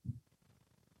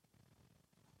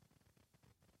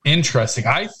 Interesting.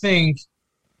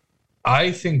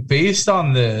 I think based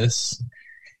on this,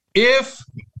 if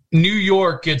New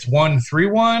York gets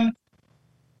 131,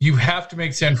 you have to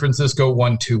make San Francisco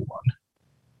 121.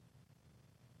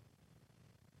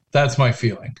 That's my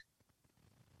feeling.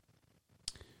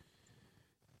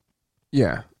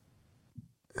 Yeah.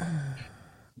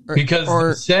 Because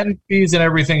the send fees and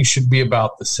everything should be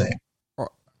about the same.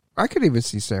 I could even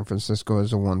see San Francisco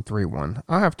as a 131.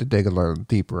 I'll have to dig a little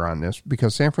deeper on this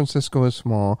because San Francisco is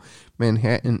small.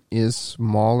 Manhattan is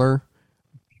smaller,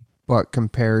 but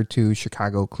compared to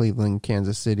Chicago, Cleveland,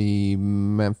 Kansas City,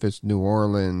 Memphis, New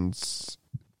Orleans.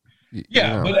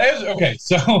 Yeah, but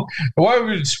so why would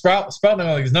we spouting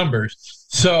all these numbers?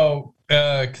 So,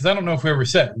 because I don't know if we ever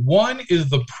said, one is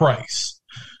the price.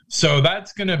 So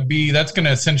that's going to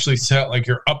essentially set like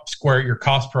your up square, your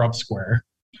cost per up square.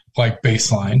 Like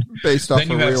baseline. Based off of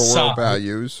real world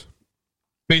values.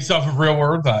 Based off of real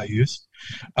world values.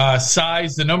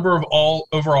 Size, the number of all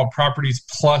overall properties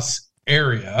plus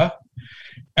area.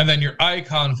 And then your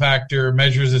icon factor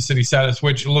measures the city status,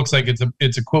 which looks like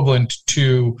it's equivalent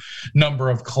to number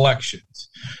of collections.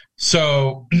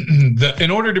 So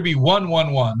in order to be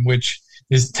 111, which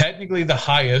is technically the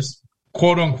highest,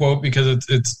 quote unquote, because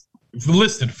it's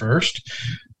listed first,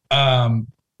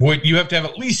 you have to have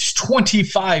at least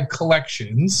 25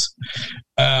 collections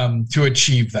to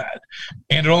achieve that.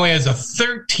 And it only has a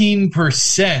 13%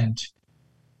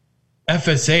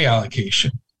 FSA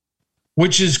allocation,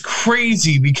 which is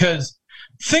crazy because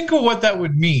think of what that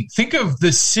would mean. Think of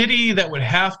the city that would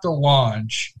have to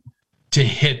launch to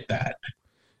hit that.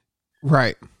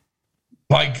 Right.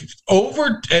 Like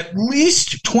over at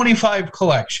least 25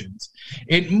 collections.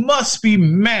 It must be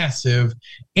massive,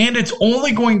 and it's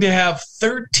only going to have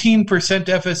 13%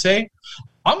 FSA.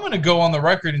 I'm going to go on the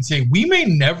record and say we may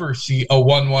never see a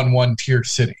 111 tier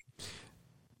city.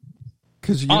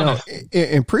 Because,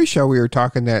 in pre-show we were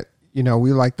talking that,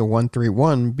 we like the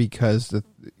 131 because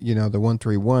the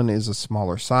 131 is a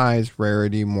smaller size,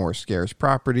 rarity, more scarce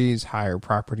properties, higher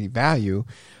property value.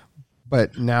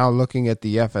 But now looking at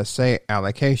the FSA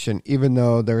allocation, even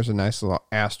though there's a nice little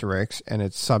asterisk and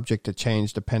it's subject to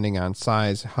change depending on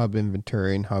size, hub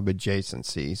inventory, and hub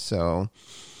adjacency. So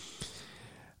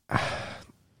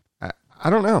I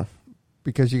don't know,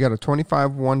 because you got a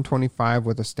 25 125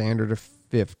 with a standard of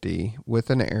 50 with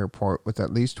an airport with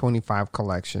at least 25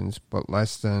 collections, but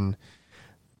less than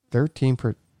 13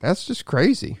 per. That's just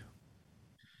crazy.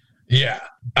 Yeah,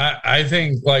 I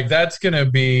think like that's going to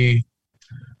be.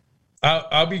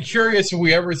 I'll be curious if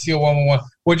we ever see a 1-1-1,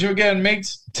 which again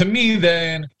makes to me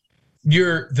then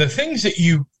the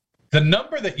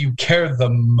number that you care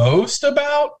the most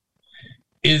about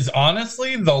is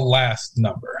honestly the last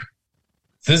number.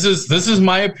 This is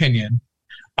my opinion.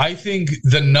 I think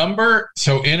the number,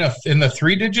 so in the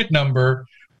 3-digit number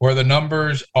where the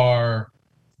numbers are,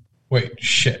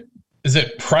 is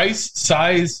it price,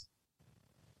 size?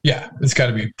 Yeah, it's got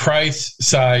to be price,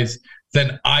 size,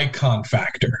 then icon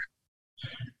factor.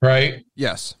 Right?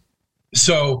 Yes.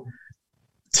 So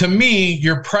to me,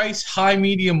 your price, high,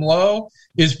 medium, low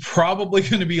is probably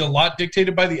going to be a lot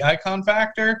dictated by the icon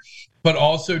factor, but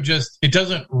also just it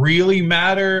doesn't really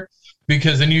matter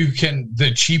because then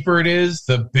the cheaper it is,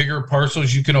 the bigger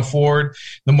parcels you can afford,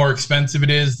 the more expensive it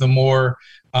is, the more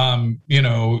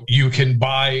you can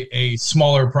buy a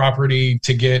smaller property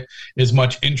to get as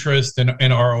much interest and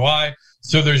ROI.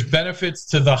 So there's benefits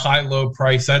to the high-low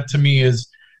price. That to me is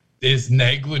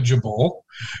negligible.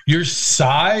 Your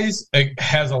size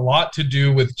has a lot to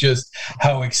do with just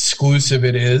how exclusive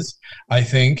it is, I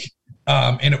think,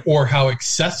 or how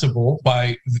accessible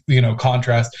by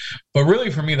contrast. But really,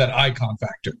 for me, that icon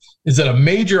factor is that a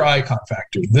major icon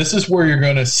factor. This is where you're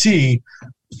going to see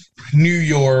New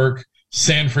York,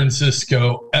 San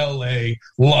Francisco, LA,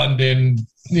 London,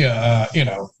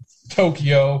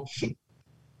 Tokyo.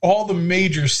 All the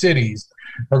major cities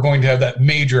are going to have that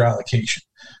major allocation.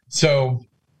 So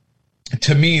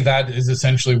to me, that is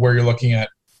essentially where you're looking at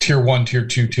tier 1, tier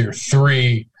 2, tier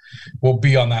 3 will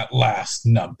be on that last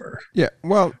number. Yeah,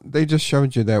 well, they just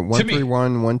showed you that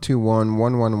 131, 121,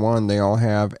 111, they all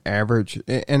have average,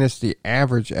 and it's the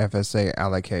average FSA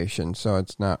allocation, so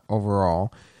it's not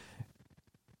overall.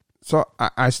 So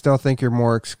I still think you're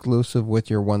more exclusive with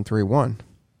your 131.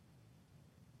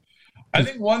 I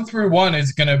think 131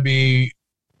 is going to be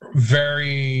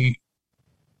very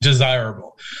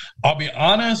desirable. I'll be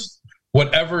honest,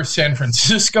 whatever San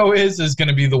Francisco is going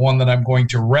to be the one that I'm going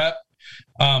to rep.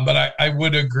 But I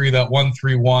would agree that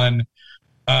 131,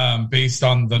 based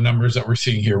on the numbers that we're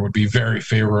seeing here, would be very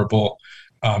favorable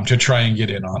to try and get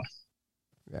in on.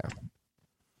 Yeah.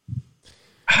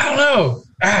 I don't know.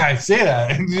 I say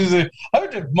that. I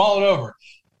would just mull it over.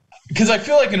 Because I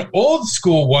feel like an old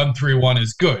school 131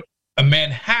 is good. A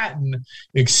Manhattan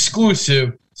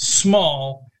exclusive,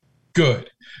 small, good.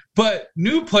 But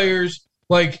new players,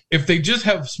 like if they just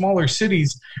have smaller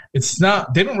cities, they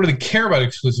don't really care about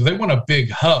exclusive. They want a big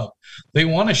hub. They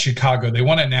want a Chicago. They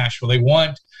want a Nashville. They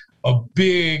want a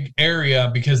big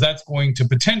area because that's going to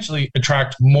potentially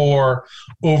attract more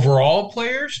overall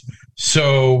players.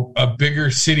 So a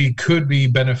bigger city could be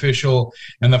beneficial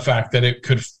in the fact that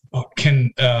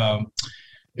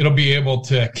it'll be able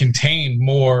to contain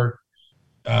more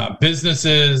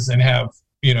businesses and have,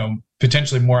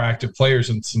 potentially more active players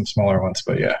than some smaller ones.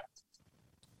 But yeah.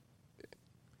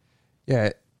 Yeah.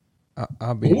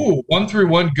 I'll be. Ooh,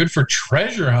 131, good for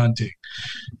treasure hunting.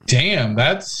 Damn,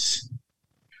 business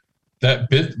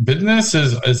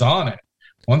is on it.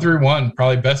 131,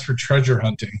 probably best for treasure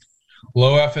hunting.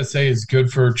 Low FSA is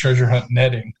good for treasure hunt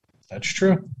netting. That's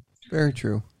true. Very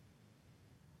true.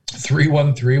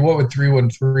 313, what would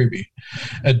 313 be?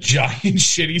 A giant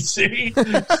shitty city?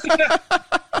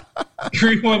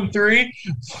 313?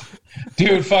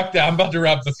 Dude, fuck that. I'm about to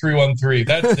wrap the 313.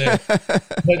 That's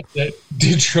it.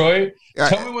 Detroit? Yeah.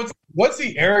 Tell me what's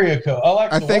the area code?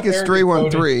 Alexa, I think it's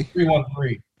 313.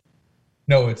 313.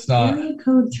 No, it's not. Area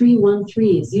code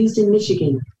 313 is used in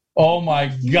Michigan. Oh my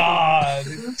God.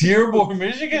 Dearborn,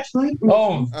 Michigan?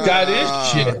 Oh, that is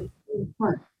shit.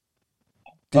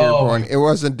 Dearborn. It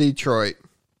wasn't Detroit.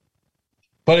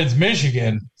 But it's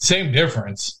Michigan. Same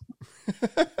difference.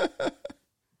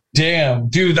 Damn,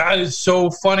 dude, that is so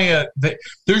funny.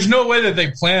 There's no way that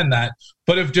they planned that.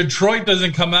 But if Detroit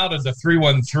doesn't come out as a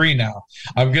 313 now,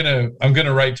 I'm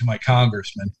gonna write to my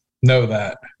congressman. Know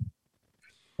that.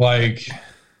 Like,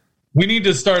 we need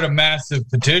to start a massive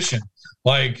petition.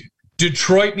 Like,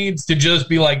 Detroit needs to just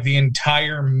be like the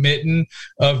entire mitten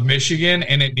of Michigan,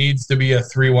 and it needs to be a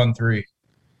 313.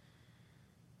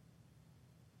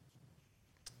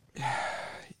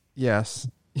 Yes.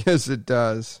 Yes, it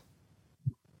does.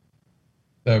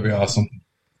 That'd be awesome.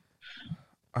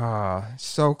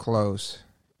 So close.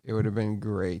 It would have been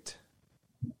great.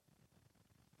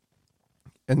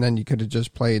 And then you could have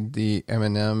just played the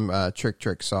Eminem Trick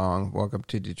Trick song, Welcome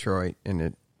to Detroit, and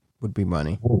it would be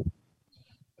money.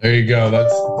 There you go.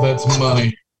 That's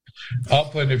money.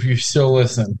 Upland, if you still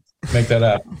listen, make that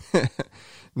happen.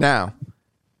 Now,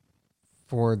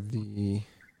 for the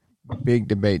big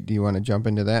debate, do you want to jump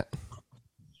into that?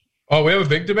 Oh, we have a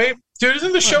big debate? Dude,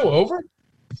 isn't the show over?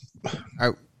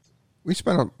 We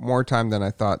spent more time than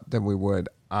I thought that we would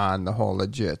on the whole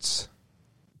Legits.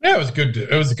 Yeah, it was good.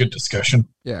 It was a good discussion.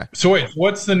 Yeah. So wait,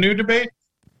 what's the new debate?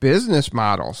 Business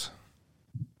models.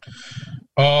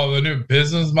 Oh, the new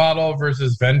business model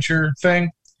versus venture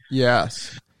thing?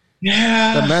 Yes.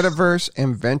 Yeah. The metaverse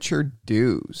and venture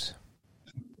dues.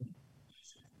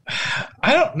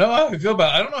 I don't know how I feel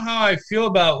about it. I don't know how I feel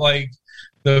about like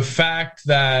the fact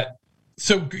that.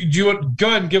 So do you want go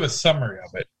ahead and give a summary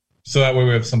of it, so that way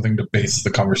we have something to base the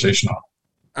conversation on.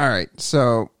 All right.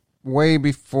 So way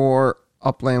before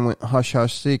Upland went hush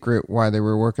hush secret, why they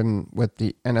were working with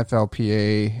the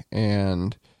NFLPA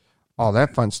and all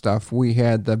that fun stuff, we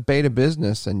had the beta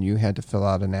business, and you had to fill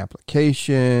out an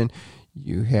application.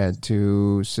 You had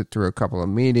to sit through a couple of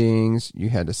meetings. You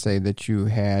had to say that you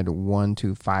had 1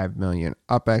 to 5 million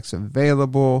UpX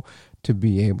available to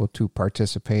be able to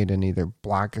participate in either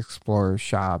Block Explorer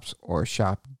shops or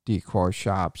shop decor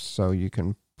shops, so you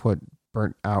can put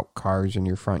burnt out cars in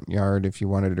your front yard if you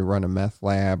wanted to run a meth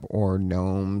lab or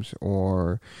gnomes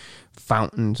or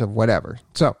fountains of whatever.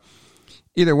 So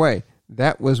either way,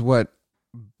 that was what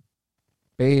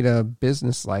beta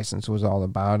business license was all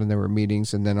about, and there were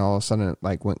meetings, and then all of a sudden it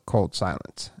like went cold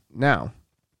silence. Now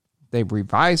they've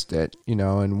revised it,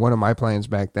 and one of my plans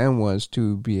back then was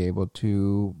to be able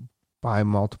to buy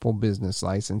multiple business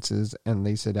licenses and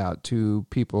lease it out to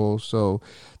people so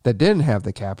that didn't have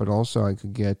the capital, so I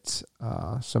could get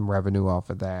some revenue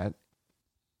off of that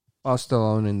while still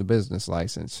owning the business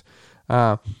license.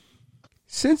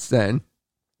 Since then,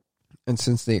 and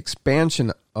since the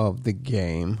expansion of the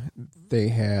game, they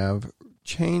have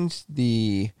changed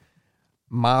the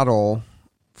model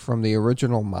from the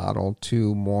original model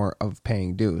to more of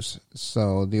paying dues.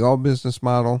 So the old business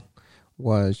model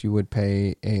was you would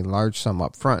pay a large sum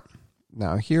up front.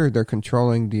 Now here they're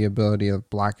controlling the ability of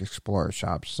Block Explorer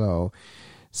shops. So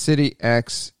City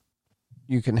X,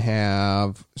 you can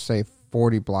have, say,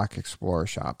 40 Block Explorer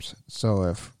shops. So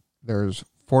if there's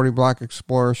 40 Block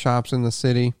Explorer shops in the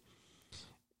city,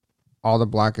 all the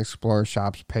Block Explorer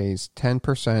shops pays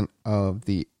 10% of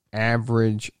the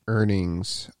average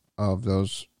earnings of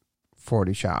those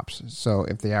 40 shops. So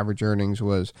if the average earnings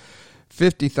was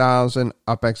 50,000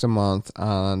 UpX a month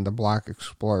on the Block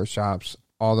Explorer shops,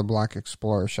 all the Block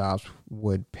Explorer shops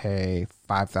would pay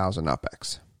 5,000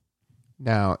 UpX.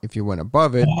 Now, if you went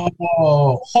above it...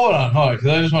 Oh, hold on, because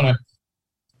I just want to...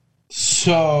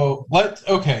 So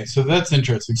that's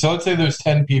interesting. So let's say there's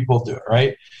 10 people do it,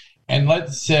 right? And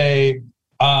let's say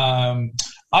I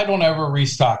don't ever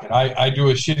restock it. I do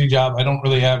a shitty job. I don't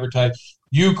really advertise.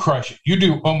 You crush it. You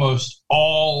do almost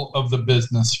all of the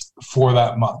business for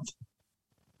that month.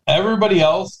 Everybody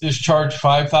else is charged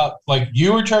 5,000. Like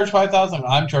you were charged 5,000,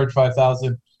 I'm charged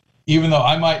 5,000, even though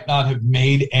I might not have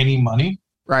made any money.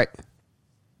 Right.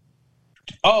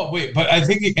 Oh wait, but I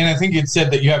think it said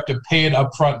that you have to pay it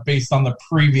up front based on the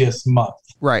previous month.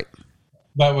 Right.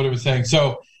 That's what it was saying.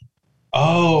 So,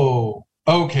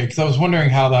 okay, because I was wondering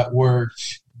how that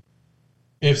worked.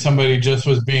 If somebody just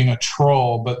was being a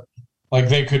troll, but like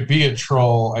they could be a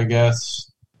troll, I guess.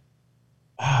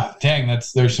 Dang,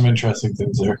 there's some interesting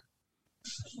things there.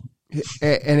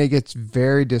 And it gets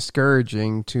very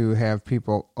discouraging to have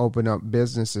people open up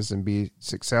businesses and be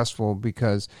successful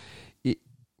because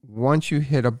once you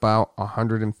hit about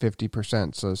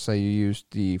 150%, so say you use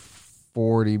the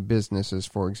 40 businesses,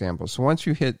 for example. So once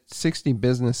you hit 60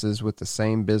 businesses with the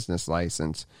same business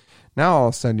license, now all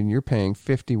of a sudden you're paying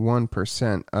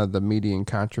 51% of the median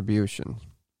contribution.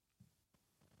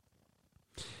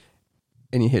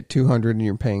 And you hit 200 and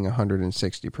you're paying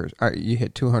 160%. You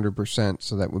hit 200%,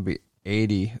 so that would be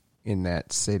 80 in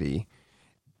that city.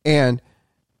 And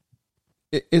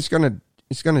it's going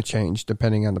to change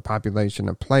depending on the population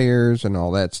of players and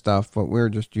all that stuff, but we're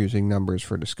just using numbers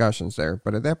for discussions there.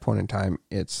 But at that point in time,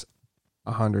 it's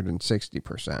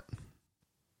 160%.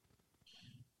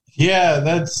 Yeah,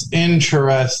 that's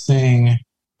interesting.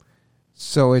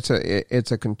 So it's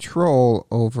a control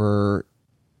over,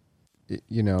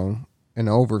 an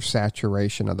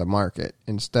oversaturation of the market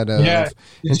instead of... Yeah,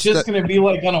 it's just going to be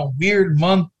like on a weird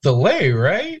month delay,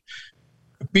 right?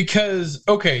 because,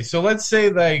 okay, so let's say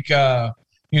like,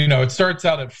 it starts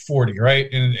out at 40, right?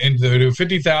 And they do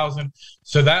 50,000.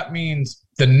 So that means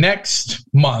the next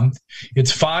month,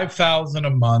 it's 5,000 a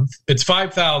month. It's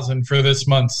 5,000 for this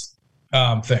month's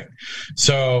thing.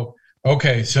 So,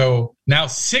 okay, so now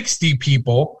 60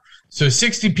 people. So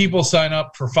 60 people sign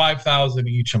up for 5,000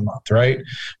 each a month, right?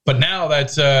 But now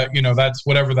that's that's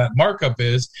whatever that markup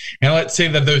is. And let's say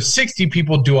that those 60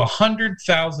 people do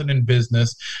 100,000 in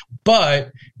business,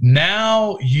 but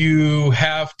now you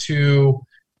have to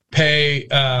pay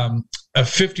a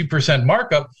 50%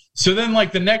 markup. So then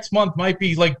like the next month might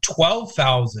be like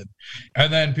 12,000.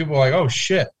 And then people are like, oh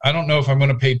shit, I don't know if I'm going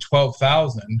to pay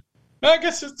 12,000. I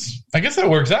guess that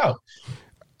works out.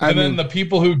 And then the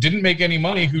people who didn't make any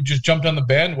money, who just jumped on the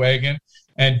bandwagon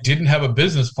and didn't have a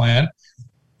business plan,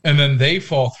 and then they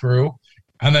fall through,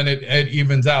 and then it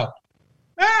evens out.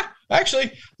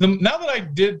 Actually, now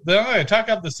that I talk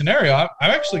out the scenario, I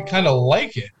actually kind of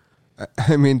like it.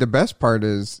 I mean, the best part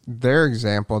is their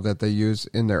example that they use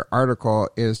in their article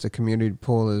is the community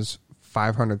pool is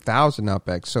 500,000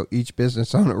 UpX. So each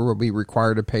business owner will be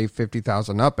required to pay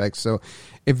 50,000 UpX. So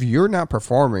if you're not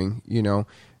performing,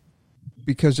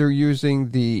 because they're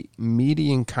using the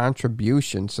median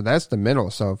contribution. So that's the middle.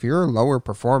 So if you're lower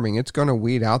performing, it's going to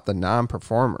weed out the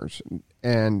non-performers.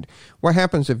 And what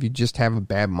happens if you just have a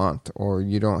bad month or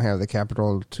you don't have the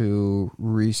capital to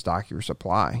restock your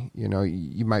supply?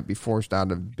 You might be forced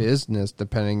out of business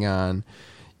depending on,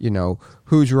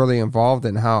 who's really involved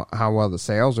and how well the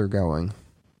sales are going.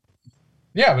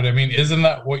 Yeah, but I mean, isn't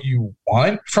that what you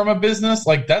want from a business?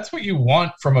 Like, that's what you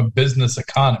want from a business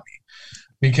economy.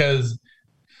 Because,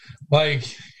 like,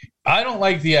 I don't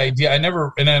like the idea. I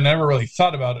never really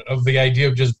thought about it, of the idea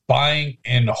of just buying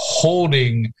and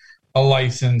holding a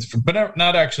license, but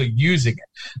not actually using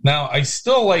it. Now, I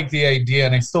still like the idea,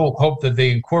 and I still hope that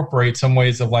they incorporate some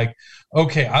ways of like,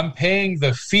 okay, I'm paying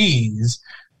the fees,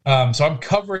 so I'm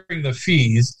covering the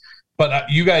fees, but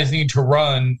you guys need to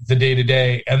run the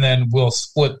day-to-day, and then we'll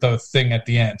split the thing at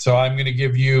the end. So I'm going to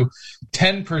give you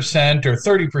 10% or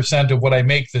 30% of what I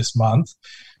make this month,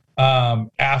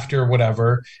 after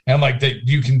whatever, and like that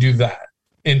you can do that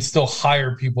and still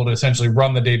hire people to essentially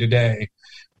run the day-to-day,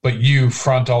 but you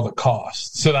front all the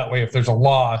costs. So that way, if there's a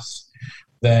loss,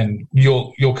 then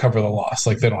you'll cover the loss.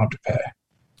 Like, they don't have to pay.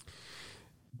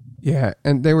 Yeah,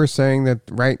 and they were saying that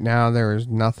right now there is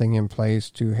nothing in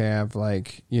place to have,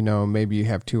 like, maybe you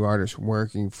have two artists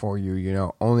working for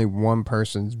you, only one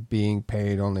person's being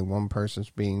paid, only one person's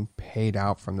being paid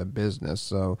out from the business.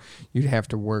 So you'd have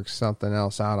to work something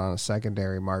else out on a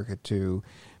secondary market to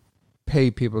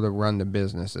pay people to run the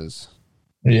businesses.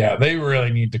 Yeah, they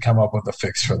really need to come up with a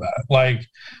fix for that. Like,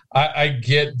 I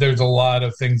get there's a lot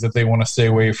of things that they want to stay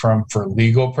away from for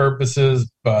legal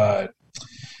purposes, but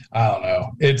I don't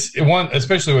know. It's one,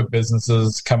 especially with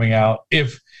businesses coming out.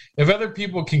 If other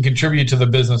people can contribute to the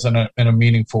business in a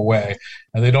meaningful way,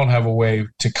 and they don't have a way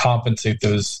to compensate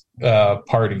those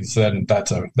parties, then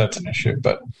that's an issue.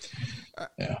 But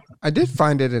yeah, I did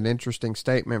find it an interesting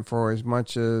statement, for as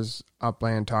much as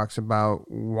Upland talks about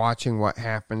watching what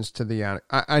happens to the.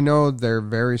 I know they're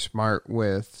very smart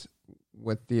with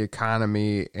the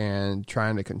economy and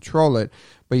trying to control it,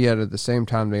 but yet at the same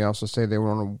time they also say they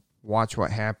want to watch what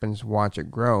happens, watch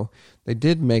it grow. They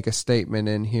did make a statement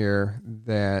in here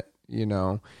that,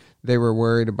 they were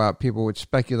worried about people would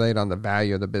speculate on the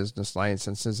value of the business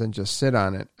licenses and just sit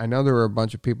on it. I know there were a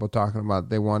bunch of people talking about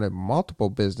they wanted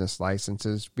multiple business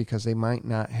licenses because they might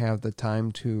not have the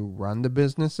time to run the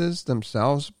businesses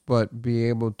themselves, but be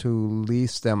able to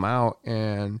lease them out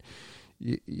and,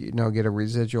 get a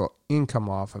residual income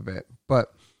off of it.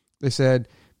 But they said,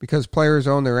 because players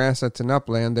own their assets in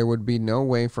Upland, there would be no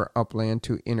way for Upland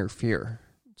to interfere.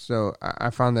 So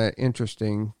I found that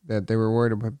interesting that they were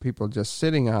worried about people just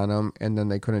sitting on them and then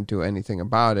they couldn't do anything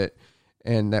about it.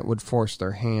 And that would force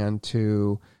their hand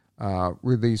to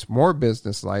release more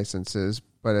business licenses.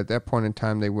 But at that point in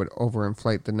time, they would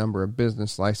overinflate the number of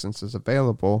business licenses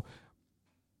available.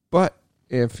 But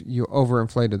if you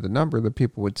overinflated the number, the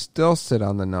people would still sit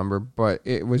on the number. But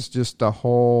it was just the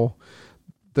whole...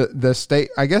 The state,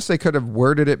 I guess they could have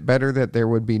worded it better that there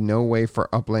would be no way for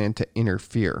Upland to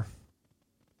interfere.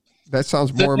 That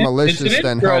sounds more malicious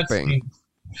than helping.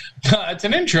 It's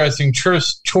an interesting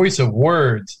choice of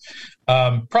words.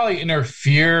 Probably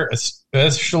interfere,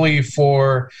 especially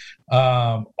for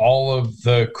all of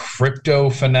the crypto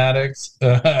fanatics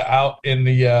out in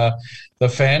the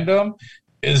fandom,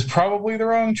 is probably the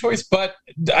wrong choice. But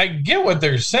I get what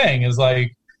they're saying is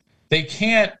like, they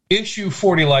can't issue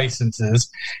 40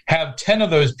 licenses, have 10 of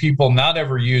those people not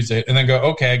ever use it, and then go,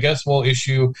 okay, I guess we'll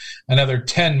issue another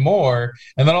 10 more.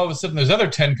 And then all of a sudden those other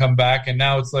 10 come back, and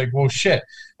now it's like, well, shit.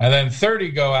 And then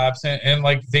 30 go absent, and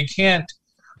like they can't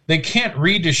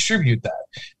redistribute that.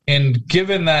 And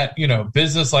given that,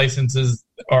 business licenses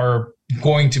are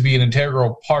going to be an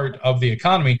integral part of the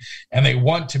economy, and they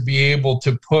want to be able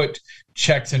to put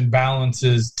checks and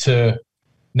balances to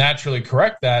naturally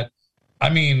correct that. I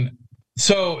mean,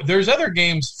 so there's other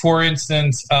games, for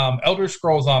instance, Elder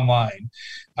Scrolls Online.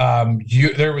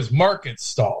 There was market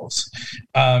stalls.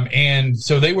 And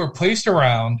so they were placed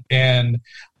around, and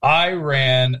I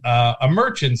ran a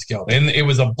merchant's guild, and it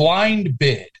was a blind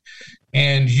bid.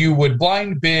 And you would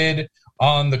blind bid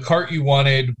on the cart you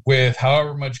wanted with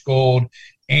however much gold.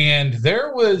 And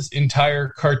there was entire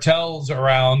cartels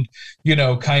around,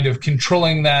 kind of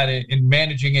controlling that and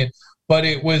managing it. But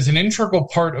it was an integral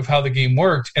part of how the game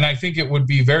worked. And I think it would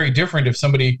be very different if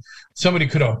somebody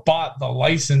could have bought the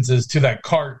licenses to that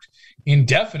cart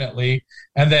indefinitely,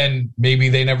 and then maybe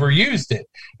they never used it.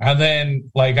 And then,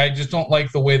 I just don't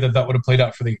like the way that would have played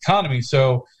out for the economy.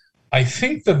 So I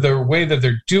think that the way that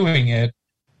they're doing it,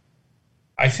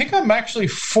 I think I'm actually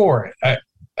for it.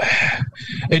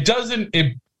 It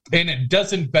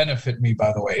doesn't benefit me,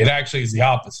 by the way. It actually is the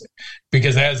opposite,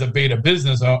 because as a beta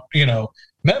business,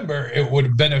 member, it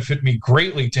would benefit me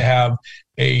greatly to have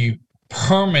a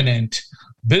permanent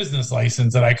business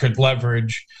license that I could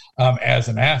leverage as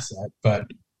an asset. But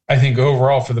I think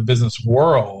overall for the business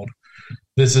world,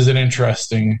 this is an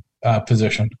interesting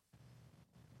position.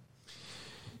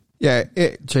 Yeah,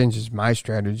 it changes my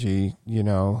strategy,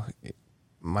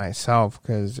 myself,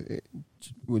 because it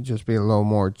would just be a little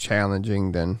more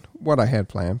challenging than what I had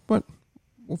planned, but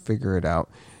we'll figure it out.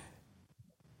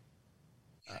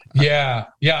 Yeah,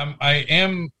 I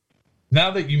am.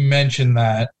 Now that you mention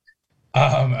that,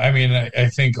 I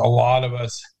think a lot of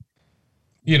us,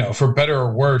 for better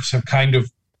or worse, have kind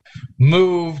of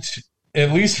moved,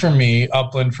 at least for me,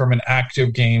 Upland from an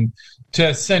active game to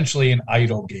essentially an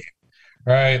idle game.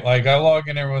 Right, like I log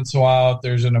in every once in a while. If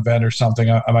there's an event or something,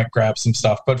 I might grab some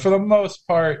stuff. But for the most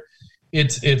part,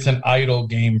 it's an idle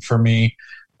game for me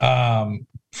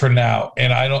for now.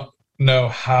 And I don't know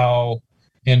how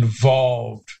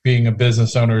involved being a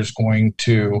business owner is going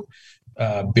to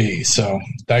be. So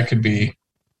that could be.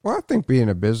 Well, I think being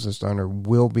a business owner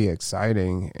will be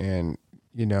exciting, and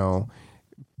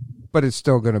but it's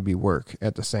still going to be work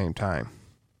at the same time.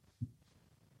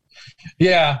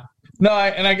 Yeah. No,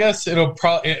 I guess it'll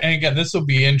probably, and again, this will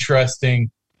be interesting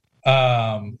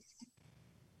to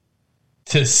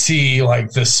see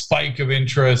the spike of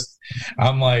interest.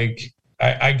 I'm I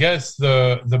guess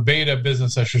the beta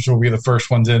business sessions will be the first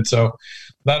ones in, so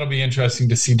that'll be interesting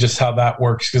to see just how that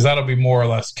works, because that'll be more or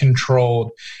less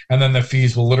controlled, and then the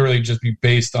fees will literally just be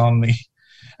based on the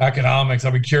economics.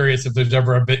 I'll be curious if there's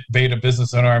ever a beta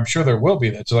business owner. I'm sure there will be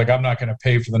that. So I'm not going to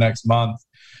pay for the next month.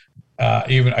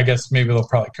 Even I guess maybe they'll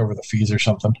probably cover the fees or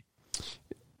something.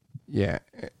 Yeah,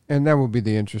 and that will be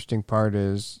the interesting part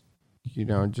is,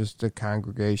 just the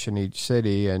congregation, each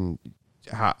city, and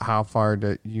how far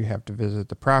do you have to visit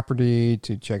the property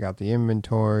to check out the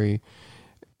inventory.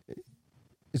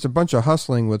 It's a bunch of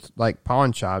hustling with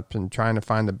pawn shops and trying to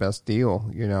find the best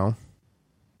deal,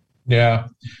 Yeah.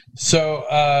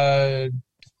 So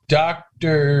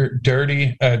Dr.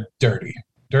 Dirty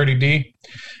D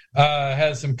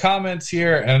has some comments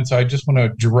here, and so I just want to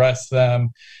address them.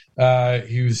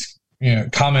 He was,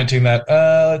 commenting that,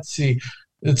 let's see,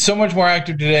 it's so much more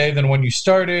active today than when you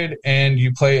started, and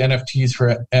you play NFTs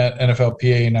for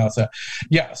NFLPA now.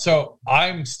 Yeah, so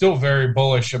I'm still very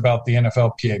bullish about the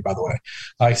NFLPA, by the way.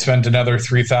 I spent another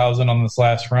 $3,000 on this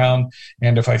last round,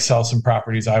 and if I sell some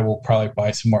properties, I will probably buy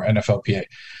some more NFLPA.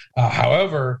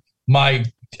 However, my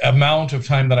amount of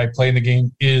time that I play in the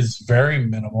game is very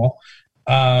minimal.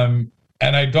 And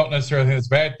I don't necessarily think it's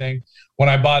a bad thing. When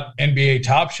I bought NBA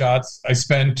Top Shots, I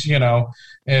spent,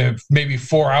 maybe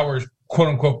 4 hours, quote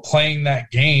unquote, playing that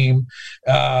game.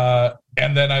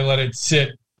 And then I let it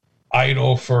sit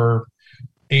idle for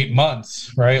 8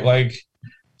 months, right?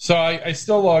 So I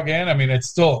still log in. I mean, I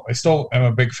still am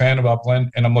a big fan of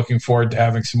Upland, and I'm looking forward to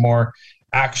having some more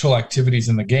actual activities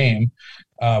in the game.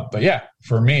 But yeah,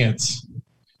 for me, it's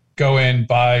go in,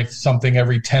 buy something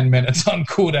every 10 minutes on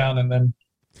cooldown, and then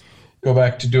go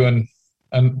back to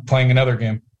playing another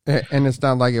game. And it's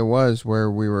not like it was where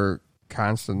we were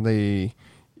constantly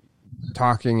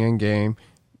talking in game,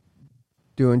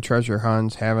 doing treasure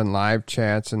hunts, having live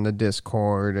chats in the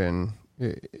Discord, and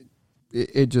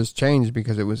it just changed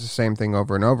because it was the same thing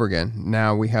over and over again.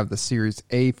 Now we have the Series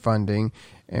A funding,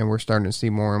 and we're starting to see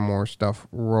more and more stuff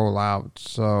roll out.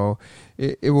 So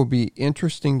it will be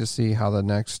interesting to see how the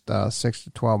next 6 to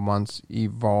 12 months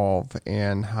evolve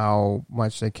and how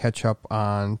much they catch up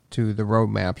on to the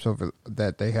roadmaps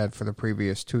that they had for the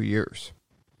previous 2 years.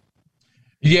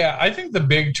 Yeah, I think the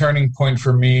big turning point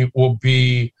for me will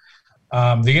be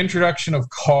the introduction of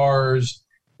cars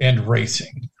and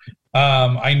racing.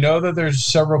 I know that there's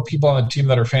several people on the team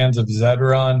that are fans of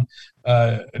Zedrun.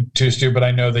 Too stupid.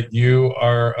 I know that you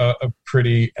are a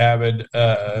pretty avid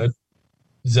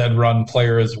Zedrun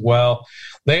player as well.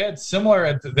 They had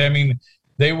similar.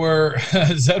 They were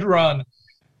Zedrun.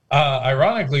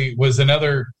 Ironically, was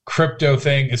another crypto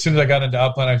thing. As soon as I got into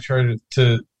Upland, I started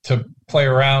to play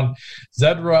around.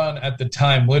 Zedrun at the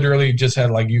time literally just had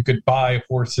you could buy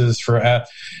horses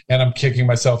and I'm kicking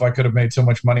myself. I could have made so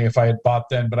much money if I had bought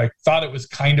them, but I thought it was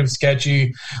kind of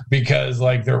sketchy because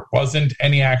there wasn't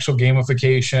any actual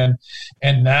gamification.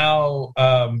 And now,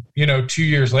 2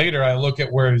 years later, I look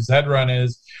at where Zedrun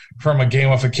is from a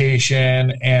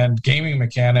gamification and gaming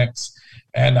mechanics.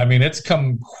 And it's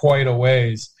come quite a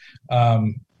ways.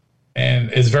 And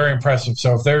it's very impressive.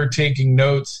 So if they're taking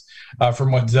notes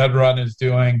from what Zedrun is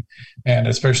doing, and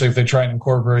especially if they try and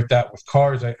incorporate that with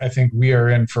cars, I think we are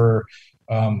in for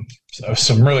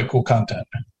some really cool content.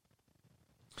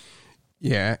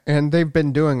 Yeah, and they've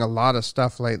been doing a lot of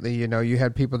stuff lately. You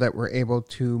had people that were able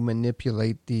to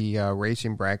manipulate the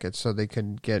racing brackets so they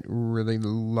could get really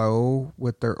low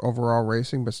with their overall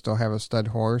racing, but still have a stud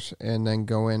horse, and then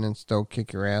go in and still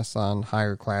kick your ass on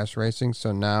higher class racing.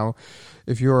 So now,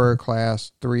 if you're a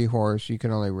class 3 horse, you can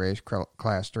only race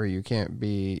class 3. You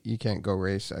can't go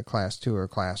race a class 2 or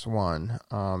class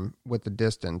 1 with the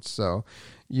distance. So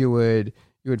you would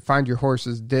find your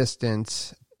horse's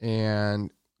distance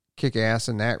and kick ass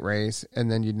in that race,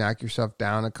 and then you'd knock yourself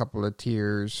down a couple of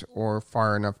tiers or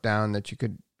far enough down that you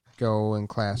could go in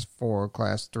class 4,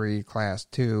 class 3, class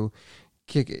 2,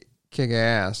 kick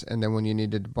ass, and then when you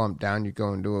needed to bump down, you'd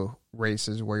go into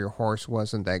races where your horse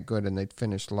wasn't that good and they'd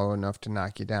finish low enough to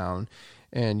knock you down,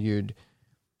 and you'd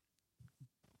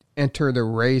enter the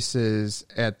races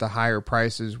at the higher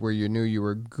prices where you knew you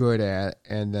were good at,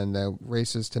 and then the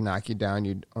races to knock you down,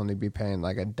 you'd only be paying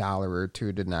 $1 or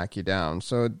 $2 to knock you down.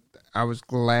 So I was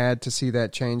glad to see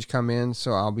that change come in,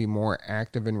 so I'll be more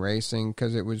active in racing,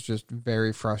 because it was just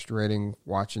very frustrating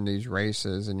watching these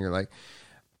races, and you're like,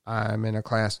 I'm in a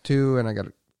class 2 and I got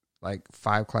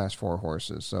 5 class 4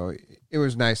 horses. So it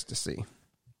was nice to see.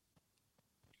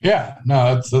 Yeah,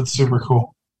 no, that's super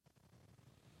cool.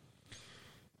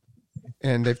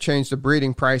 And they've changed the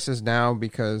breeding prices now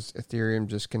because Ethereum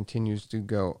just continues to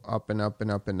go up and up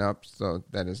and up and up. So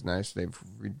that is nice. They've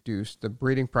reduced the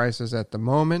breeding prices at the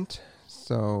moment.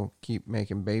 So keep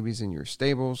making babies in your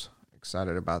stables.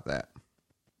 Excited about that.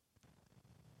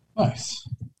 Nice.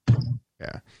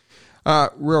 Yeah.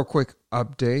 Real quick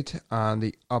update on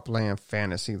the Upland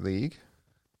Fantasy League.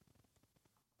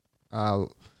 I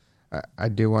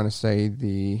do want to say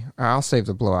I'll save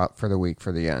the blowout for the week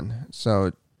for the end.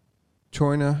 So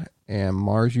Choina and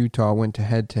Mars Utah went to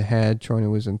head.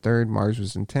 Choina was in 3rd, Mars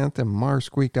was in 10th, and Mars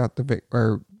squeaked out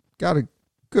got a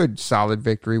good solid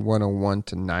victory,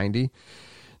 101-90.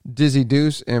 Dizzy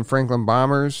Deuce and Franklin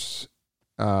Bombers,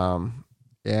 it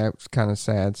was kind of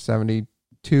sad.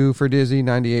 72 for Dizzy,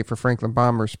 98 for Franklin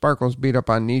Bombers. Sparkles beat up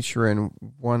on Nichiren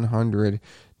 100-97.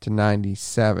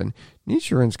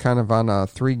 Nichiren's kind of on a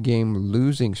 3-game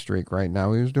losing streak right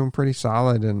now. He was doing pretty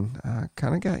solid and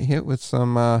kind of got hit with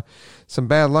some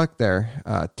bad luck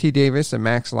there. T. Davis and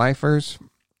Max Lifers,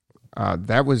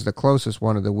 that was the closest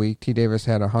one of the week. T. Davis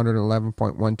had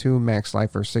 111.12. Max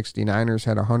Lifer 69ers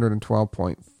had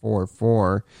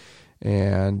 112.44.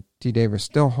 And T. Davis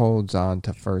still holds on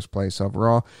to first place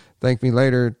overall.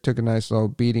 ThankMelater took a nice little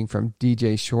beating from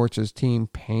DJ Schwartz's team.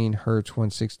 Payne Hertz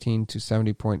 116 to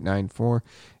 70.94.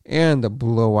 And the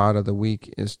blowout of the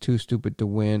week is Too Stupid to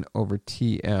Win over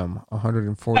TM,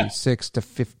 146 to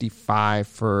 55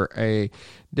 for a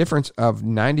difference of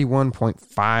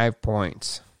 91.5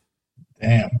 points.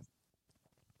 Damn.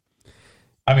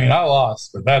 I mean, I lost,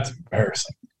 but that's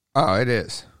embarrassing. Oh, it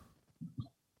is.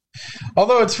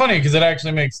 Although it's funny because it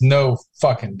actually makes no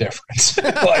fucking difference.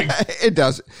 It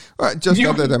does. Just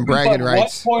other than bragging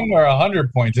rights. 1 point or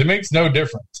 100 points, it makes no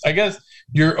difference. I guess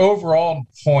your overall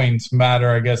points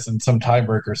matter, I guess, in some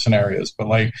tiebreaker scenarios. But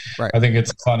right. I think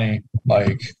it's funny.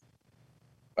 I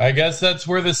guess that's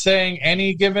where the saying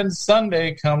 "any given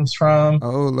Sunday" comes from.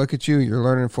 Oh, look at you! You're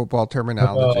learning football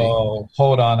terminology. Oh,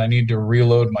 hold on! I need to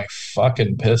reload my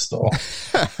fucking pistol.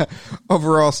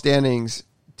 Overall standings.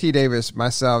 T. Davis,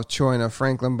 myself, Choina,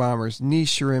 Franklin Bombers,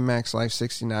 Nichiren, Max Life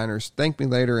 69ers,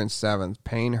 ThankMelater in 7th,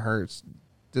 Payne Hertz,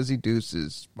 Dizzy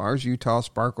Deuces, Mars Utah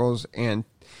Sparkles, and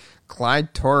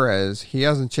Clyde Torres. He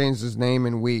hasn't changed his name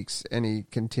in weeks, and he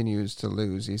continues to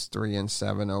lose. He's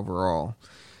 3-7 overall.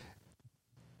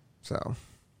 So,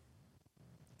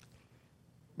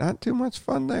 not too much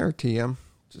fun there, TM.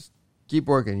 Just keep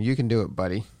working. You can do it,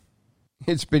 buddy.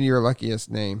 It's been your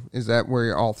luckiest name. Is that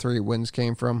where all 3 wins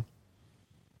came from?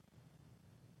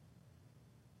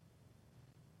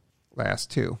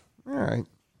 Last 2. All right.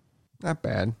 Not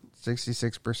bad.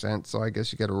 66%, so I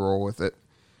guess you got to roll with it.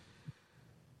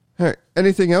 All right.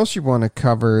 Anything else you want to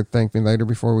cover? Thank me later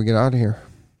before we get out of here.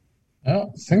 I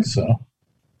don't think so.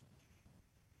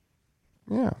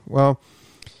 Yeah. Well,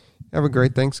 have a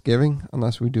great Thanksgiving,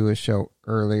 unless we do a show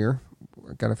earlier.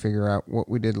 We've got to figure out what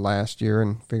we did last year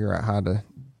and figure out how to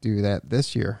do that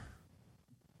this year.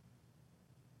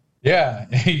 Yeah.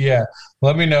 Yeah.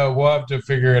 Let me know. We'll have to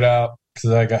figure it out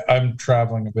because I'm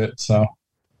traveling a bit, so.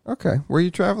 Okay. Where are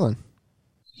you traveling?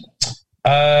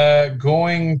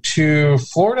 Going to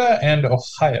Florida and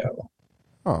Ohio.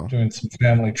 Oh. Doing some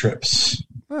family trips.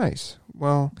 Nice.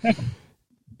 Well,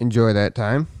 enjoy that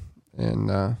time.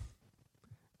 And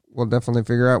we'll definitely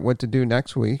figure out what to do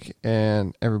next week.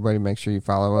 And everybody make sure you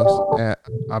follow us at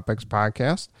OpEx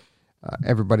Podcast.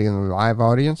 Everybody in the live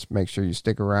audience, make sure you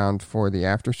stick around for the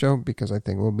after show because I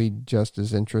think it will be just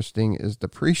as interesting as the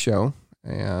pre-show.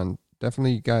 And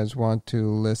definitely you guys want to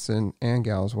listen, and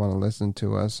gals want to listen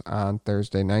to us on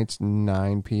Thursday nights,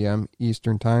 9 p.m.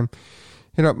 Eastern Time.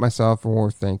 Hit up myself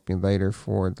or Thank Me Later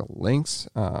for the links.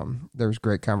 There's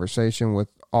great conversation with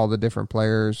all the different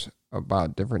players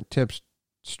about different tips,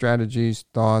 strategies,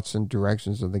 thoughts, and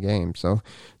directions of the game. So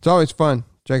it's always fun.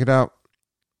 Check it out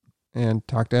and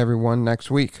talk to everyone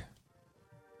next week.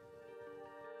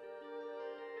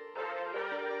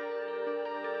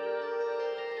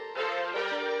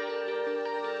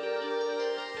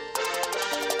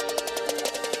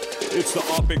 It's the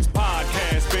Opix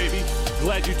Podcast, baby.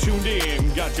 Glad you tuned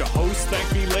in. Got your host,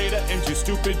 Thank Me Later, and you're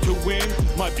stupid to win.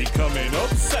 Might become an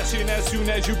obsession as soon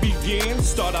as you begin.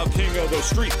 Start out king of the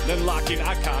street, then lock in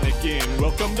iconic in.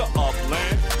 Welcome to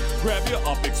Upland. Grab your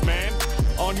Opix, man.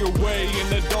 On your way, and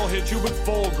the door hit you with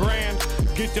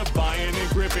 $4,000. Get to buying and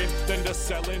gripping, then to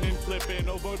selling and flipping.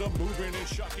 Over to moving and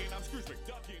shucking. I'm Scrooge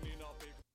McDuckin'.